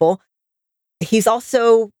Asian people. He's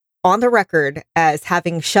also on the record as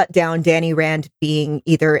having shut down Danny Rand being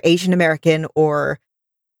either Asian American or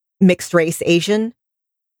mixed race Asian.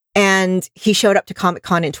 And he showed up to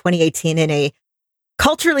Comic-Con in 2018 in a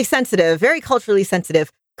very culturally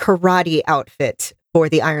sensitive karate outfit for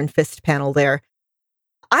the Iron Fist panel there.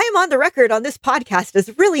 I am on the record on this podcast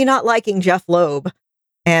as really not liking Jeff Loeb,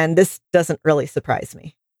 and this doesn't really surprise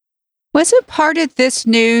me. Was it part of this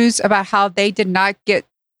news about how they did not get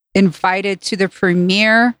invited to the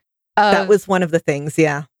premiere? That was one of the things,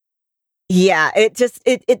 yeah. Yeah,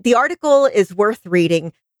 the article is worth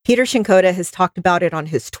reading. Peter Shinkoda has talked about it on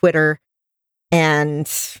his Twitter, and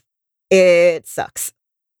it sucks.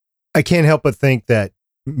 I can't help but think that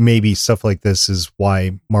maybe stuff like this is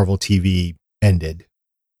why Marvel TV ended,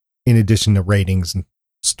 in addition to ratings and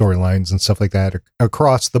storylines and stuff like that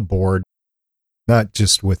across the board, not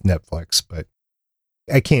just with Netflix, but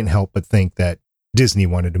I can't help but think that Disney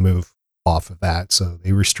wanted to move off of that, so they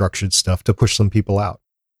restructured stuff to push some people out.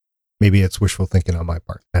 Maybe it's wishful thinking on my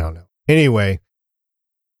part. I don't know. Anyway,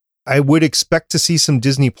 I would expect to see some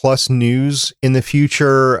Disney Plus news in the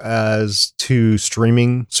future as to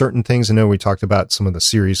streaming certain things. I know we talked about some of the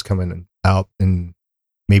series coming out and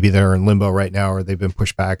maybe they're in limbo right now or they've been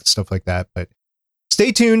pushed back and stuff like that. But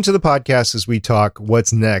stay tuned to the podcast as we talk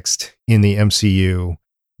what's next in the MCU,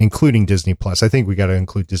 including Disney Plus. I think we got to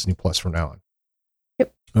include Disney Plus from now on.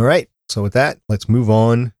 Yep. All right. So with that, let's move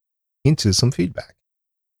on into some feedback.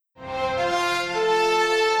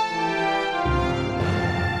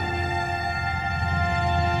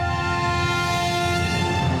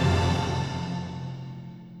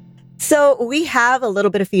 So we have a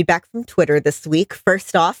little bit of feedback from Twitter this week.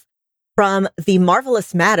 First off, from the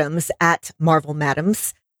Marvelous Madams at Marvel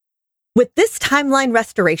Madams. With this timeline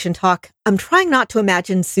restoration talk, I'm trying not to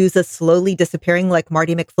imagine Sousa slowly disappearing like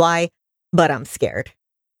Marty McFly, but I'm scared.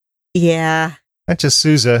 Yeah. Not just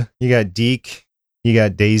Sousa. You got Deke. You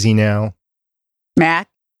got Daisy now. Mac.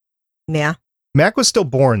 Yeah. Mac was still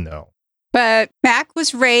born, though. But Mac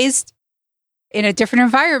was raised in a different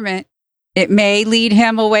environment. It may lead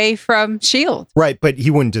him away from S.H.I.E.L.D. Right, but he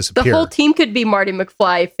wouldn't disappear. The whole team could be Marty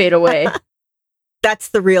McFly, fade away. That's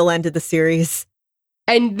the real end of the series.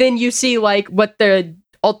 And then you see like what the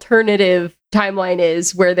alternative timeline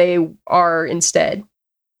is where they are instead.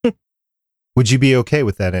 Would you be okay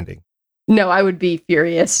with that ending? No, I would be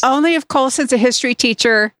furious. Only if Coulson's a history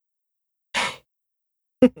teacher.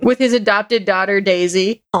 with his adopted daughter,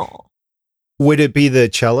 Daisy. Oh, Would it be the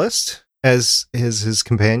cellist as his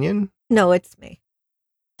companion? no, it's me.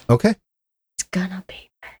 Okay. It's gonna be.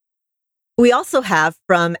 We also have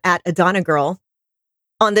from at Adana Girl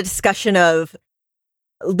on the discussion of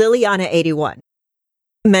Liliana81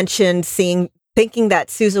 mentioned thinking that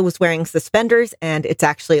Sousa was wearing suspenders and it's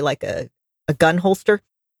actually like a gun holster.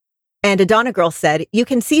 And Adana Girl said, you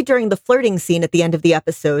can see during the flirting scene at the end of the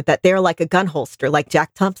episode that they're like a gun holster like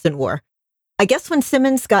Jack Thompson wore. I guess when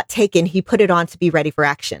Simmons got taken, he put it on to be ready for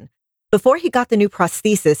action. Before he got the new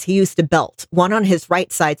prosthesis, he used a belt, one on his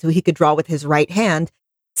right side so he could draw with his right hand,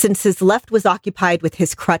 since his left was occupied with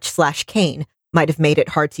his crutch/cane, might have made it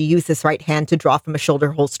hard to use his right hand to draw from a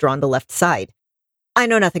shoulder holster on the left side. I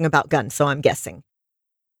know nothing about guns, so I'm guessing.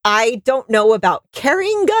 I don't know about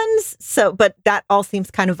carrying guns, but that all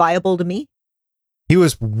seems kind of viable to me. He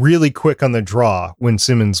was really quick on the draw when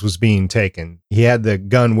Simmons was being taken. He had the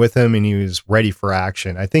gun with him and he was ready for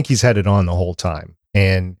action. I think he's had it on the whole time.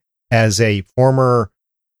 And as a former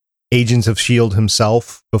Agents of S.H.I.E.L.D.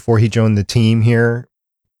 himself, before he joined the team here,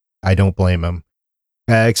 I don't blame him.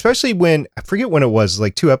 Especially when, I forget when it was,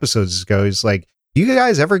 like 2 episodes ago, he's like, do you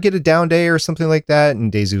guys ever get a down day or something like that?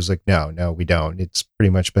 And Daisy was like, no, we don't. It's pretty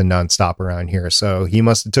much been nonstop around here. So he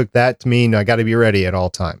must have took that to mean I got to be ready at all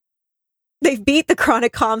time. They've beat the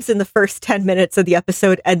Chronicoms in the first 10 minutes of the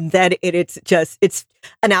episode, and then it's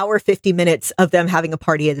an hour, 50 minutes of them having a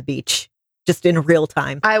party at the beach, just in real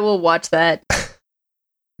time. I will watch that.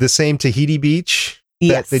 The same Tahiti beach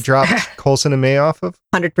Yes. that they dropped Coulson and May off of?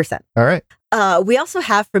 100%. All right. We also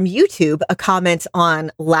have from YouTube a comment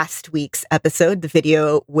on last week's episode, the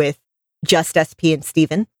video with Just SP and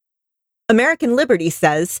Steven. American Liberty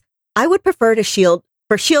says, I would prefer for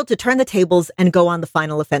S.H.I.E.L.D. to turn the tables and go on the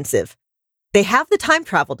final offensive. They have the time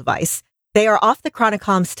travel device. They are off the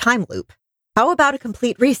Chronicom's time loop. How about a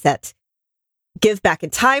complete reset? Give back in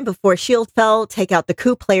time before S.H.I.E.L.D. fell, take out the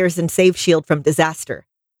coup players and save S.H.I.E.L.D. from disaster.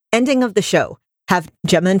 Ending of the show. Have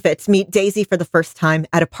Gemma and Fitz meet Daisy for the first time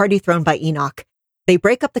at a party thrown by Enoch. They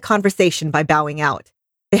break up the conversation by bowing out.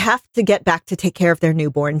 They have to get back to take care of their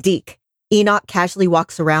newborn, Deke. Enoch casually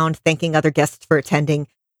walks around, thanking other guests for attending.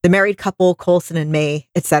 The married couple, Coulson and May,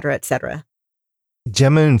 etc., etc.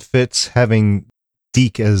 Gemma and Fitz having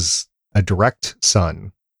Deke as a direct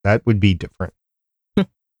son, that would be different.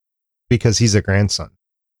 Because he's a grandson.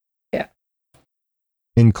 Yeah.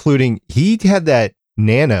 Including, he had that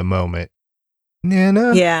Nana moment.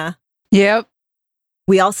 Nana? Yeah. Yep.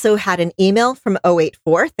 We also had an email from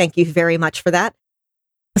 084. Thank you very much for that.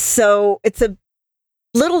 So it's a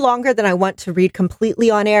little longer than I want to read completely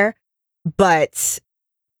on air, but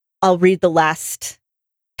I'll read the last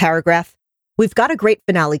paragraph. We've got a great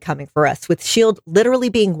finale coming for us, with S.H.I.E.L.D. literally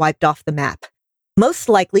being wiped off the map. Most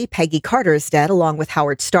likely, Peggy Carter is dead, along with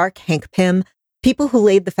Howard Stark, Hank Pym, people who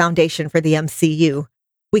laid the foundation for the MCU.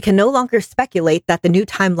 We can no longer speculate that the new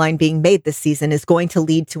timeline being made this season is going to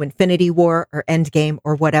lead to Infinity War or Endgame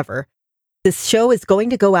or whatever. This show is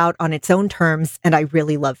going to go out on its own terms, and I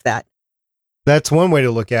really love that. That's one way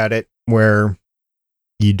to look at it, where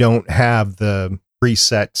you don't have the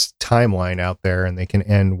preset timeline out there and they can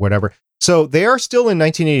end whatever. So they are still in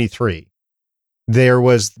 1983. There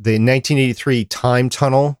was the 1983 time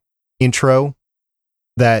tunnel intro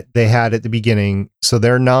that they had at the beginning. So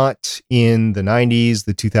they're not in the 90s,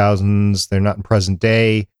 the 2000s. They're not in present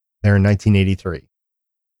day. They're in 1983.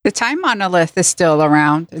 The time monolith is still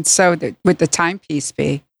around, and so would the timepiece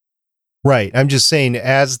be. Right. I'm just saying,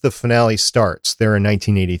 as the finale starts, they're in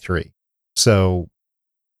 1983. So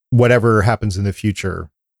whatever happens in the future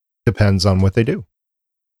depends on what they do.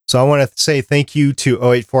 So I want to say thank you to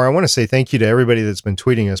 084. I want to say thank you to everybody that's been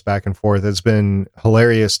tweeting us back and forth. It's been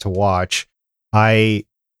hilarious to watch. I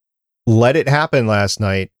let it happen last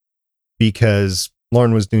night because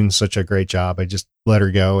Lauren was doing such a great job. I just let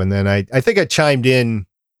her go. And then I think I chimed in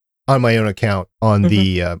on my own account on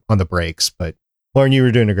the breaks. But Lauren, you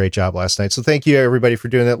were doing a great job last night. So thank you everybody for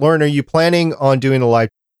doing that. Lauren, are you planning on doing a live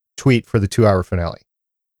tweet for the 2-hour finale?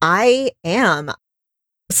 I am.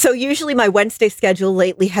 So usually my Wednesday schedule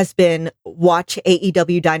lately has been watch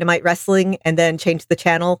AEW Dynamite Wrestling and then change the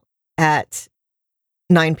channel at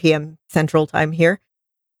 9 p.m. Central Time here.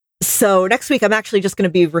 So next week, I'm actually just going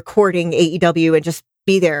to be recording AEW and just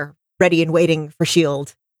be there ready and waiting for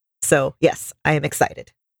S.H.I.E.L.D. So yes, I am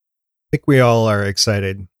excited. I think we all are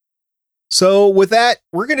excited. So with that,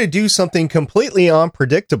 we're going to do something completely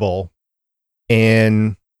unpredictable,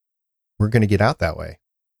 and we're going to get out that way,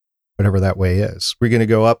 whatever that way is. We're going to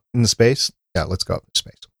go up in space. Yeah, let's go up in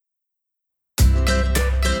space.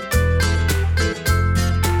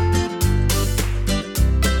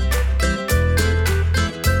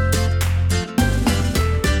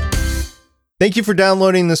 Thank you for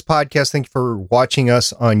downloading this podcast. Thank you for watching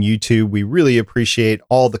us on YouTube. We really appreciate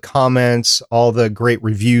all the comments, all the great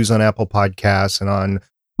reviews on Apple Podcasts and on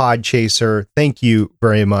Podchaser. Thank you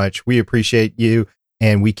very much. We appreciate you,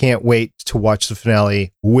 and we can't wait to watch the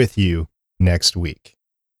finale with you next week.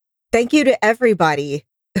 Thank you to everybody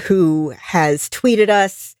who has tweeted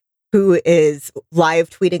us, who is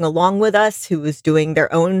live tweeting along with us, who is doing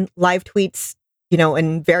their own live tweets,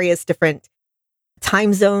 in various different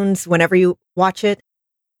time zones whenever you watch it.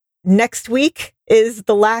 Next week is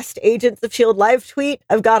the last Agents of S.H.I.E.L.D. live tweet.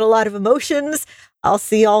 I've got a lot of emotions. I'll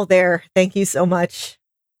see y'all there. Thank you so much.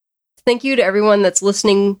 Thank you to everyone that's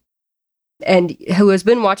listening and who has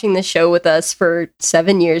been watching this show with us for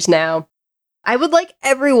 7 years now. I would like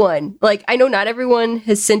everyone, I know not everyone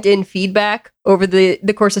has sent in feedback over the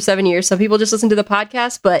course of 7 years. Some people just listen to the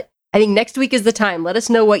podcast, but I think next week is the time. Let us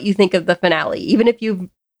know what you think of the finale. Even if you've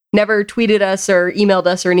never tweeted us or emailed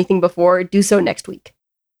us or anything before, do so next week.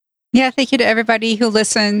 Yeah, thank you to everybody who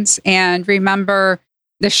listens. And remember,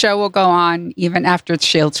 the show will go on even after the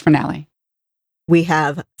S.H.I.E.L.D's finale. We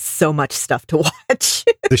have so much stuff to watch.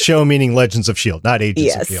 The show meaning Legends of S.H.I.E.L.D., not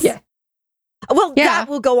Agents of S.H.I.E.L.D. Yeah. Well, that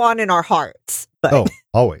will go on in our hearts. But Oh,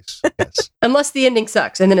 always. Yes. Unless the ending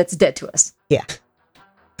sucks and then it's dead to us. Yeah.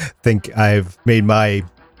 Think I've made my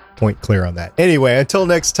point clear on that. Anyway, until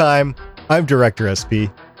next time, I'm Director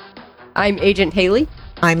SP. I'm Agent Haley.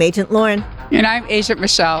 I'm Agent Lauren. And I'm Agent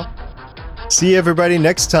Michelle. See everybody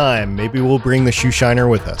next time. Maybe we'll bring the shoe shiner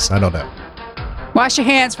with us. I don't know. Wash your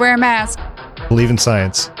hands, wear a mask. Believe in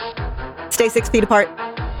science. Stay 6 feet apart.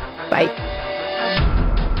 Bye.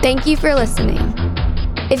 Thank you for listening.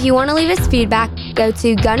 If you want to leave us feedback, go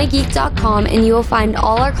to gonnageek.com and you will find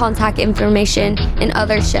all our contact information and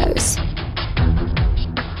other shows.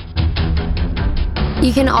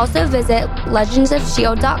 You can also visit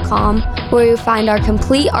legendsofshield.com where you'll find our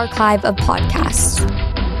complete archive of podcasts.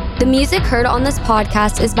 The music heard on this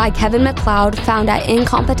podcast is by Kevin MacLeod, found at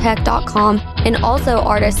incompetech.com, and also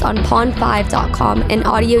artists on pond5.com and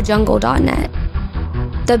audiojungle.net.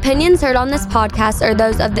 The opinions heard on this podcast are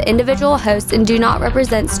those of the individual hosts and do not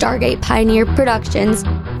represent Stargate Pioneer Productions,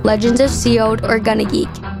 Legends of S.H.I.E.L.D., or Gonna Geek.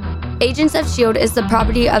 Agents of S.H.I.E.L.D. is the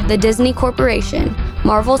property of the Disney Corporation,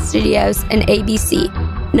 Marvel Studios, and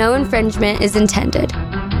ABC. No infringement is intended.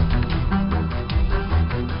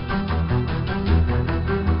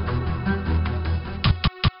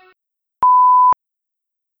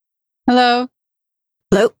 Hello.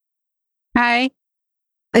 Hello. Hi.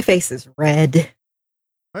 My face is red.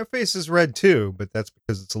 My face is red too, but that's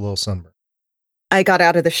because it's a little sunburned. I got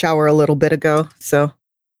out of the shower a little bit ago, so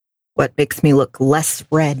what makes me look less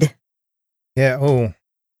red? Yeah,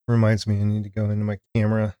 reminds me, I need to go into my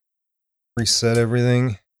camera, reset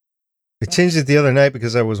everything. I changed it the other night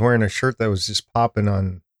because I was wearing a shirt that was just popping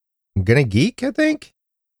on Gonna Geek, I think.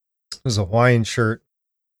 It was a Hawaiian shirt.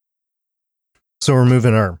 So we're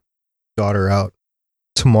moving our daughter out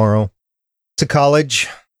tomorrow to college,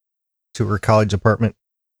 to her college apartment.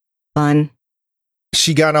 Fun.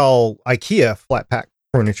 She got all IKEA flat pack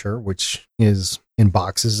furniture, which is in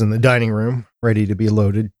boxes in the dining room, ready to be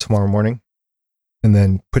loaded tomorrow morning and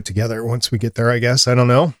then put together once we get there, I guess. I don't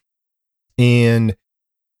know. And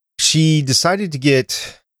she decided to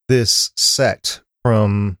get this set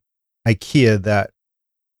from IKEA that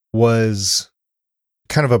was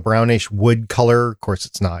kind of a brownish wood color. Of course,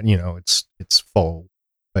 it's not, it's faux,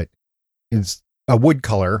 but it's a wood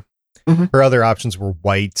color. Mm-hmm. Her other options were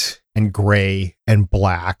white and gray and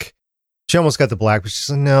black. She almost got the black, but she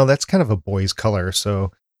said, no, that's kind of a boy's color.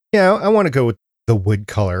 So yeah, I want to go with the wood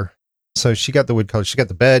color. So she got the wood color. She got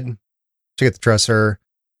the bed. She got the dresser.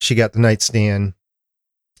 She got the nightstand.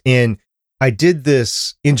 And I did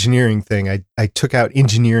this engineering thing. I took out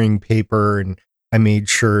engineering paper and I made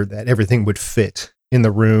sure that everything would fit in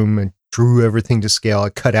the room and drew everything to scale. I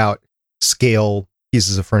cut out scale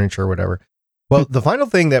pieces of furniture or whatever. Well, the final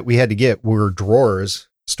thing that we had to get were drawers,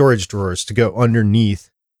 storage drawers to go underneath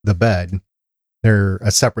the bed. They're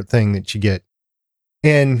a separate thing that you get.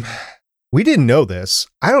 And we didn't know this.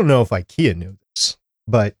 I don't know if IKEA knew this,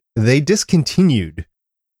 but they discontinued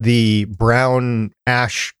the brown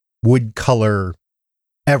ash wood color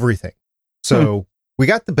everything. So we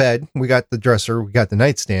got the bed, we got the dresser, we got the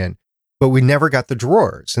nightstand, but we never got the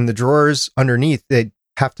drawers. And the drawers underneath, they'd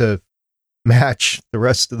have to match the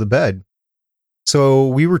rest of the bed. So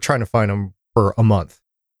we were trying to find them for a month.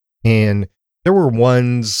 And there were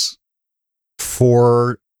ones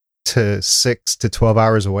 4 to 6 to 12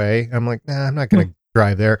 hours away. I'm like, nah, I'm not going to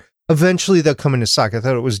drive there. Eventually they'll come into stock. I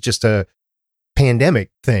thought it was just a pandemic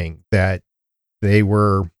thing that they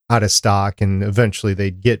were out of stock and eventually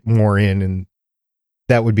they'd get more in and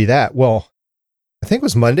that would be that. Well, I think it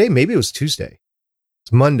was Monday. Maybe it was Tuesday.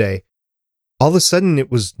 It's Monday. All of a sudden,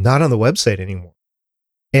 it was not on the website anymore.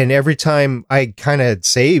 And every time I kind of had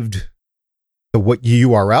saved the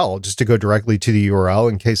URL just to go directly to the URL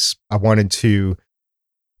in case I wanted to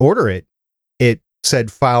order it, it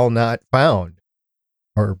said file not found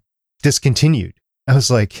or discontinued. I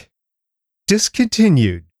was like,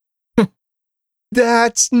 discontinued.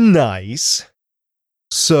 That's nice.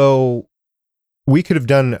 So we could have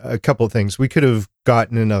done a couple of things. We could have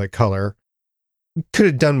gotten another color. Could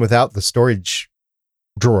have done without the storage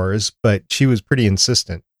drawers, but she was pretty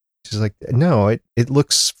insistent. She's like, no, it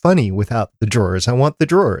looks funny without the drawers. I want the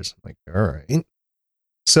drawers. I'm like, all right.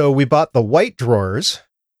 So we bought the white drawers,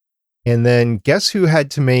 and then guess who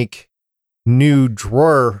had to make new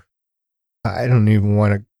drawer? I don't even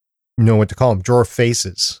want to know what to call them. Drawer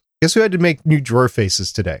faces. Guess who had to make new drawer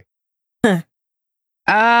faces today? I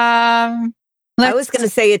was going to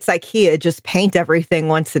say it's IKEA. Just paint everything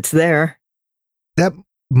once it's there. That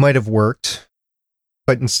might have worked,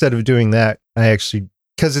 but instead of doing that, I actually,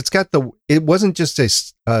 because it wasn't just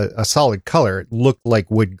a solid color. It looked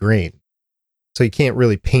like wood grain. So you can't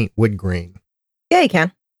really paint wood grain. Yeah, you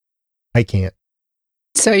can. I can't.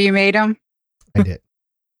 So you made them? I did.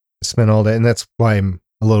 I spent all day, and that's why I'm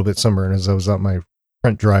a little bit sunburned, as I was on my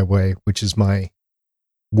front driveway, which is my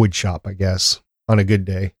wood shop, I guess, on a good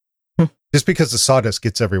day. Just because the sawdust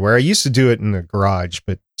gets everywhere. I used to do it in the garage,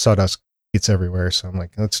 but sawdust gets everywhere. So I'm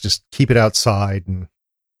like, let's just keep it outside. And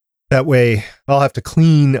that way I'll have to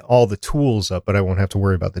clean all the tools up, but I won't have to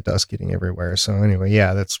worry about the dust getting everywhere. So anyway,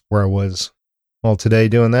 yeah, that's where I was all today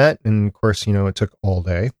doing that. And of course, it took all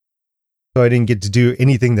day. So I didn't get to do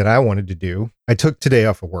anything that I wanted to do. I took today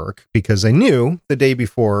off of work because I knew the day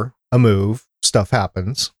before a move, stuff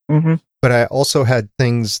happens. Mm-hmm. But I also had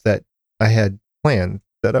things that I had planned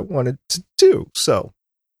that I wanted to do. So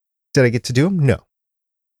did I get to do them? No.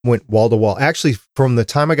 Went wall to wall. Actually, from the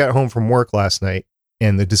time I got home from work last night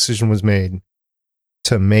and the decision was made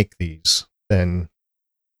to make these, then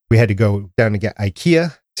we had to go down to get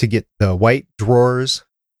IKEA to get the white drawers.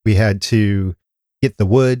 We had to get the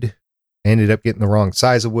wood. I ended up getting the wrong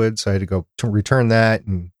size of wood, so I had to go to return that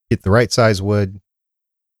and get the right size wood.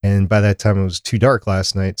 And by that time, it was too dark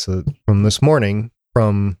last night. So from this morning,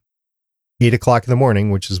 from 8 o'clock in the morning,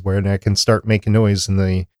 which is when I can start making noise in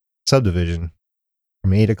the subdivision,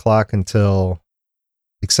 from 8 o'clock until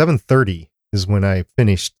like 7:30 is when I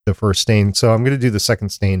finished the first stain. So I'm going to do the second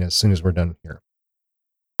stain as soon as we're done here.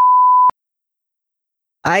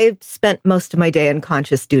 I spent most of my day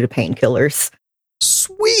unconscious due to painkillers.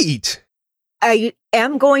 Sweet. I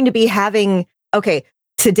am going to be having,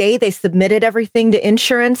 today they submitted everything to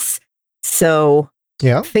insurance. So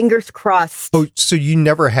yeah, fingers crossed. Oh, so you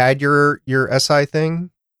never had your SI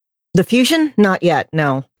thing? The fusion? Not yet.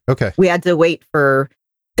 No. Okay. We had to wait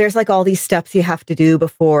there's like all these steps you have to do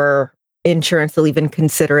before insurance will even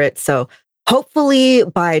consider it. So hopefully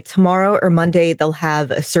by tomorrow or Monday, they'll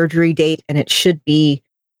have a surgery date and it should be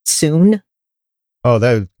soon. Oh,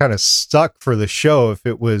 that would kind of suck for the show if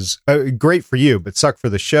it was great for you, but suck for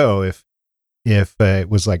the show if it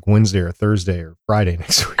was like Wednesday or Thursday or Friday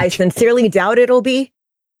next week. I sincerely doubt it'll be,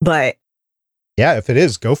 but yeah, if it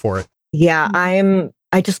is, go for it. Yeah,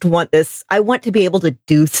 I just want this. I want to be able to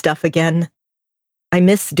do stuff again. I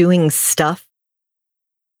miss doing stuff.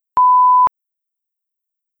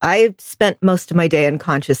 I spent most of my day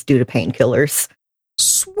unconscious due to painkillers.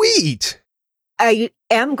 Sweet. I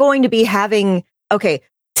am going to be having,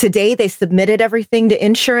 today they submitted everything to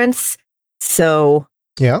insurance. So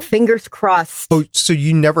yeah, fingers crossed. Oh, so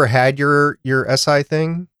you never had your SI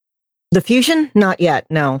thing? The fusion? Not yet.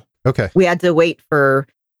 No. Okay. We had to wait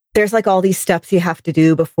there's like all these steps you have to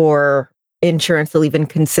do before insurance will even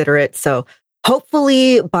consider it. So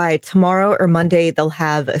hopefully by tomorrow or Monday, they'll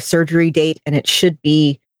have a surgery date and it should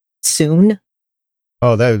be soon.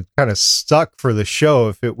 Oh, that would kind of suck for the show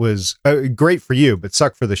if it was great for you, but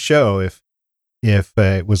suck for the show if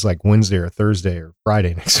it was like Wednesday or Thursday or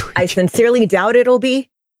Friday next week. I sincerely doubt it'll be,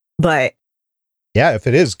 but yeah, if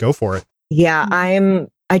it is, go for it. Yeah,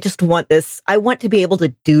 I just want this. I want to be able to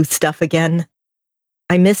do stuff again.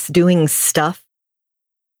 I miss doing stuff.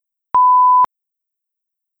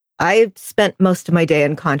 I spent most of my day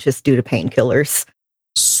unconscious due to painkillers.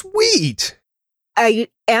 Sweet. I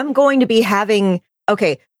am going to be having,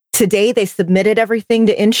 today they submitted everything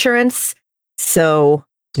to insurance. So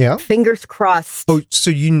yeah, fingers crossed. Oh,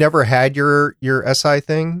 so you never had your SI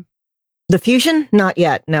thing? The fusion? Not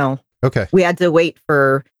yet. No. Okay. We had to wait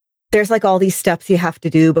there's like all these steps you have to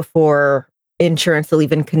do before insurance will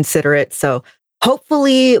even consider it. So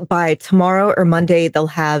hopefully by tomorrow or Monday, they'll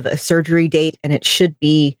have a surgery date and it should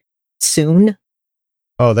be soon.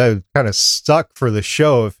 Oh, that would kind of suck for the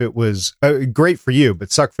show if it was great for you,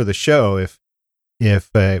 but suck for the show if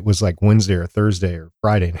it was like Wednesday or Thursday or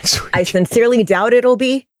Friday next week. I sincerely doubt it'll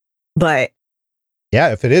be, but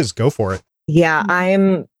yeah, if it is, go for it. Yeah,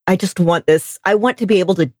 I just want this. I want to be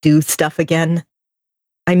able to do stuff again.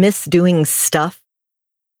 I miss doing stuff.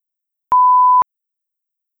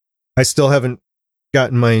 I still haven't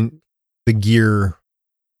gotten the gear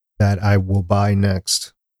that I will buy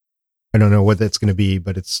next. I don't know what that's going to be,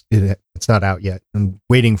 but it's not out yet. I'm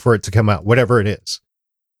waiting for it to come out, whatever it is.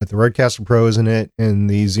 But the Rodecaster Pro isn't it, and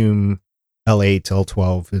the Zoom L8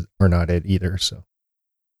 L12 are not it either. So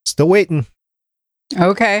still waiting.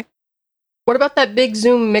 Okay. What about that big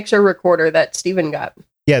Zoom mixer recorder that Steven got?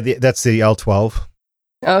 Yeah, that's the L12.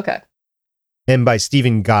 Okay. And by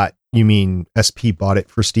Steven got, you mean SP bought it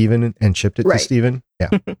for Steven and shipped it to Steven? Yeah.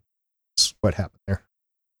 That's what happened there.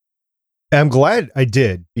 I'm glad I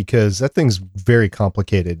did, because that thing's very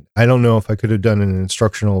complicated. I don't know if I could have done an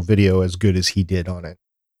instructional video as good as he did on it.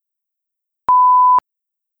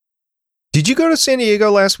 Did you go to San Diego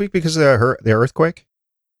last week because of the earthquake?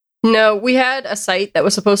 No, we had a site that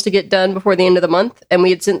was supposed to get done before the end of the month, and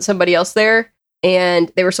we had sent somebody else there,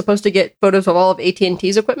 and they were supposed to get photos of all of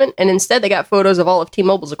AT&T's equipment, and instead they got photos of all of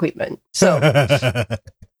T-Mobile's equipment. So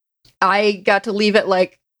I got to leave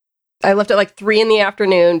I left at 3 in the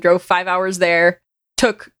afternoon, drove 5 hours there,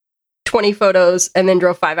 took 20 photos, and then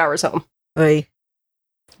drove 5 hours home. Oy.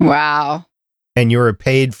 Wow. And you were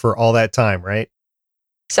paid for all that time, right?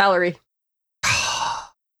 Salary.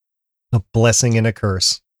 A blessing and a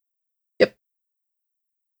curse. Yep.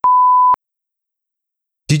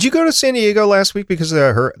 Did you go to San Diego last week because of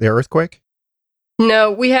the earthquake?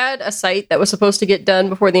 No, we had a site that was supposed to get done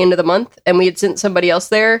before the end of the month, and we had sent somebody else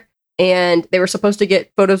there, and they were supposed to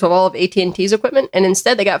get photos of all of AT&T's equipment, and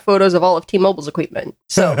instead they got photos of all of T-Mobile's equipment.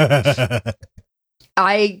 So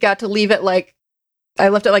I got to leave I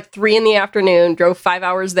left at 3 in the afternoon, drove 5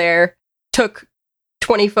 hours there, took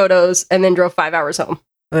 20 photos, and then drove 5 hours home.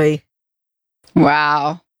 Oy.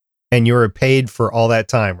 Wow. And you were paid for all that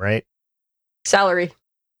time, right? Salary.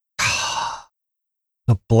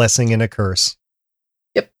 A blessing and a curse.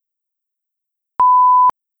 Yep.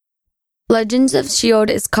 Legends of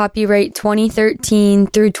S.H.I.E.L.D. is copyright 2013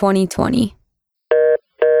 through 2020.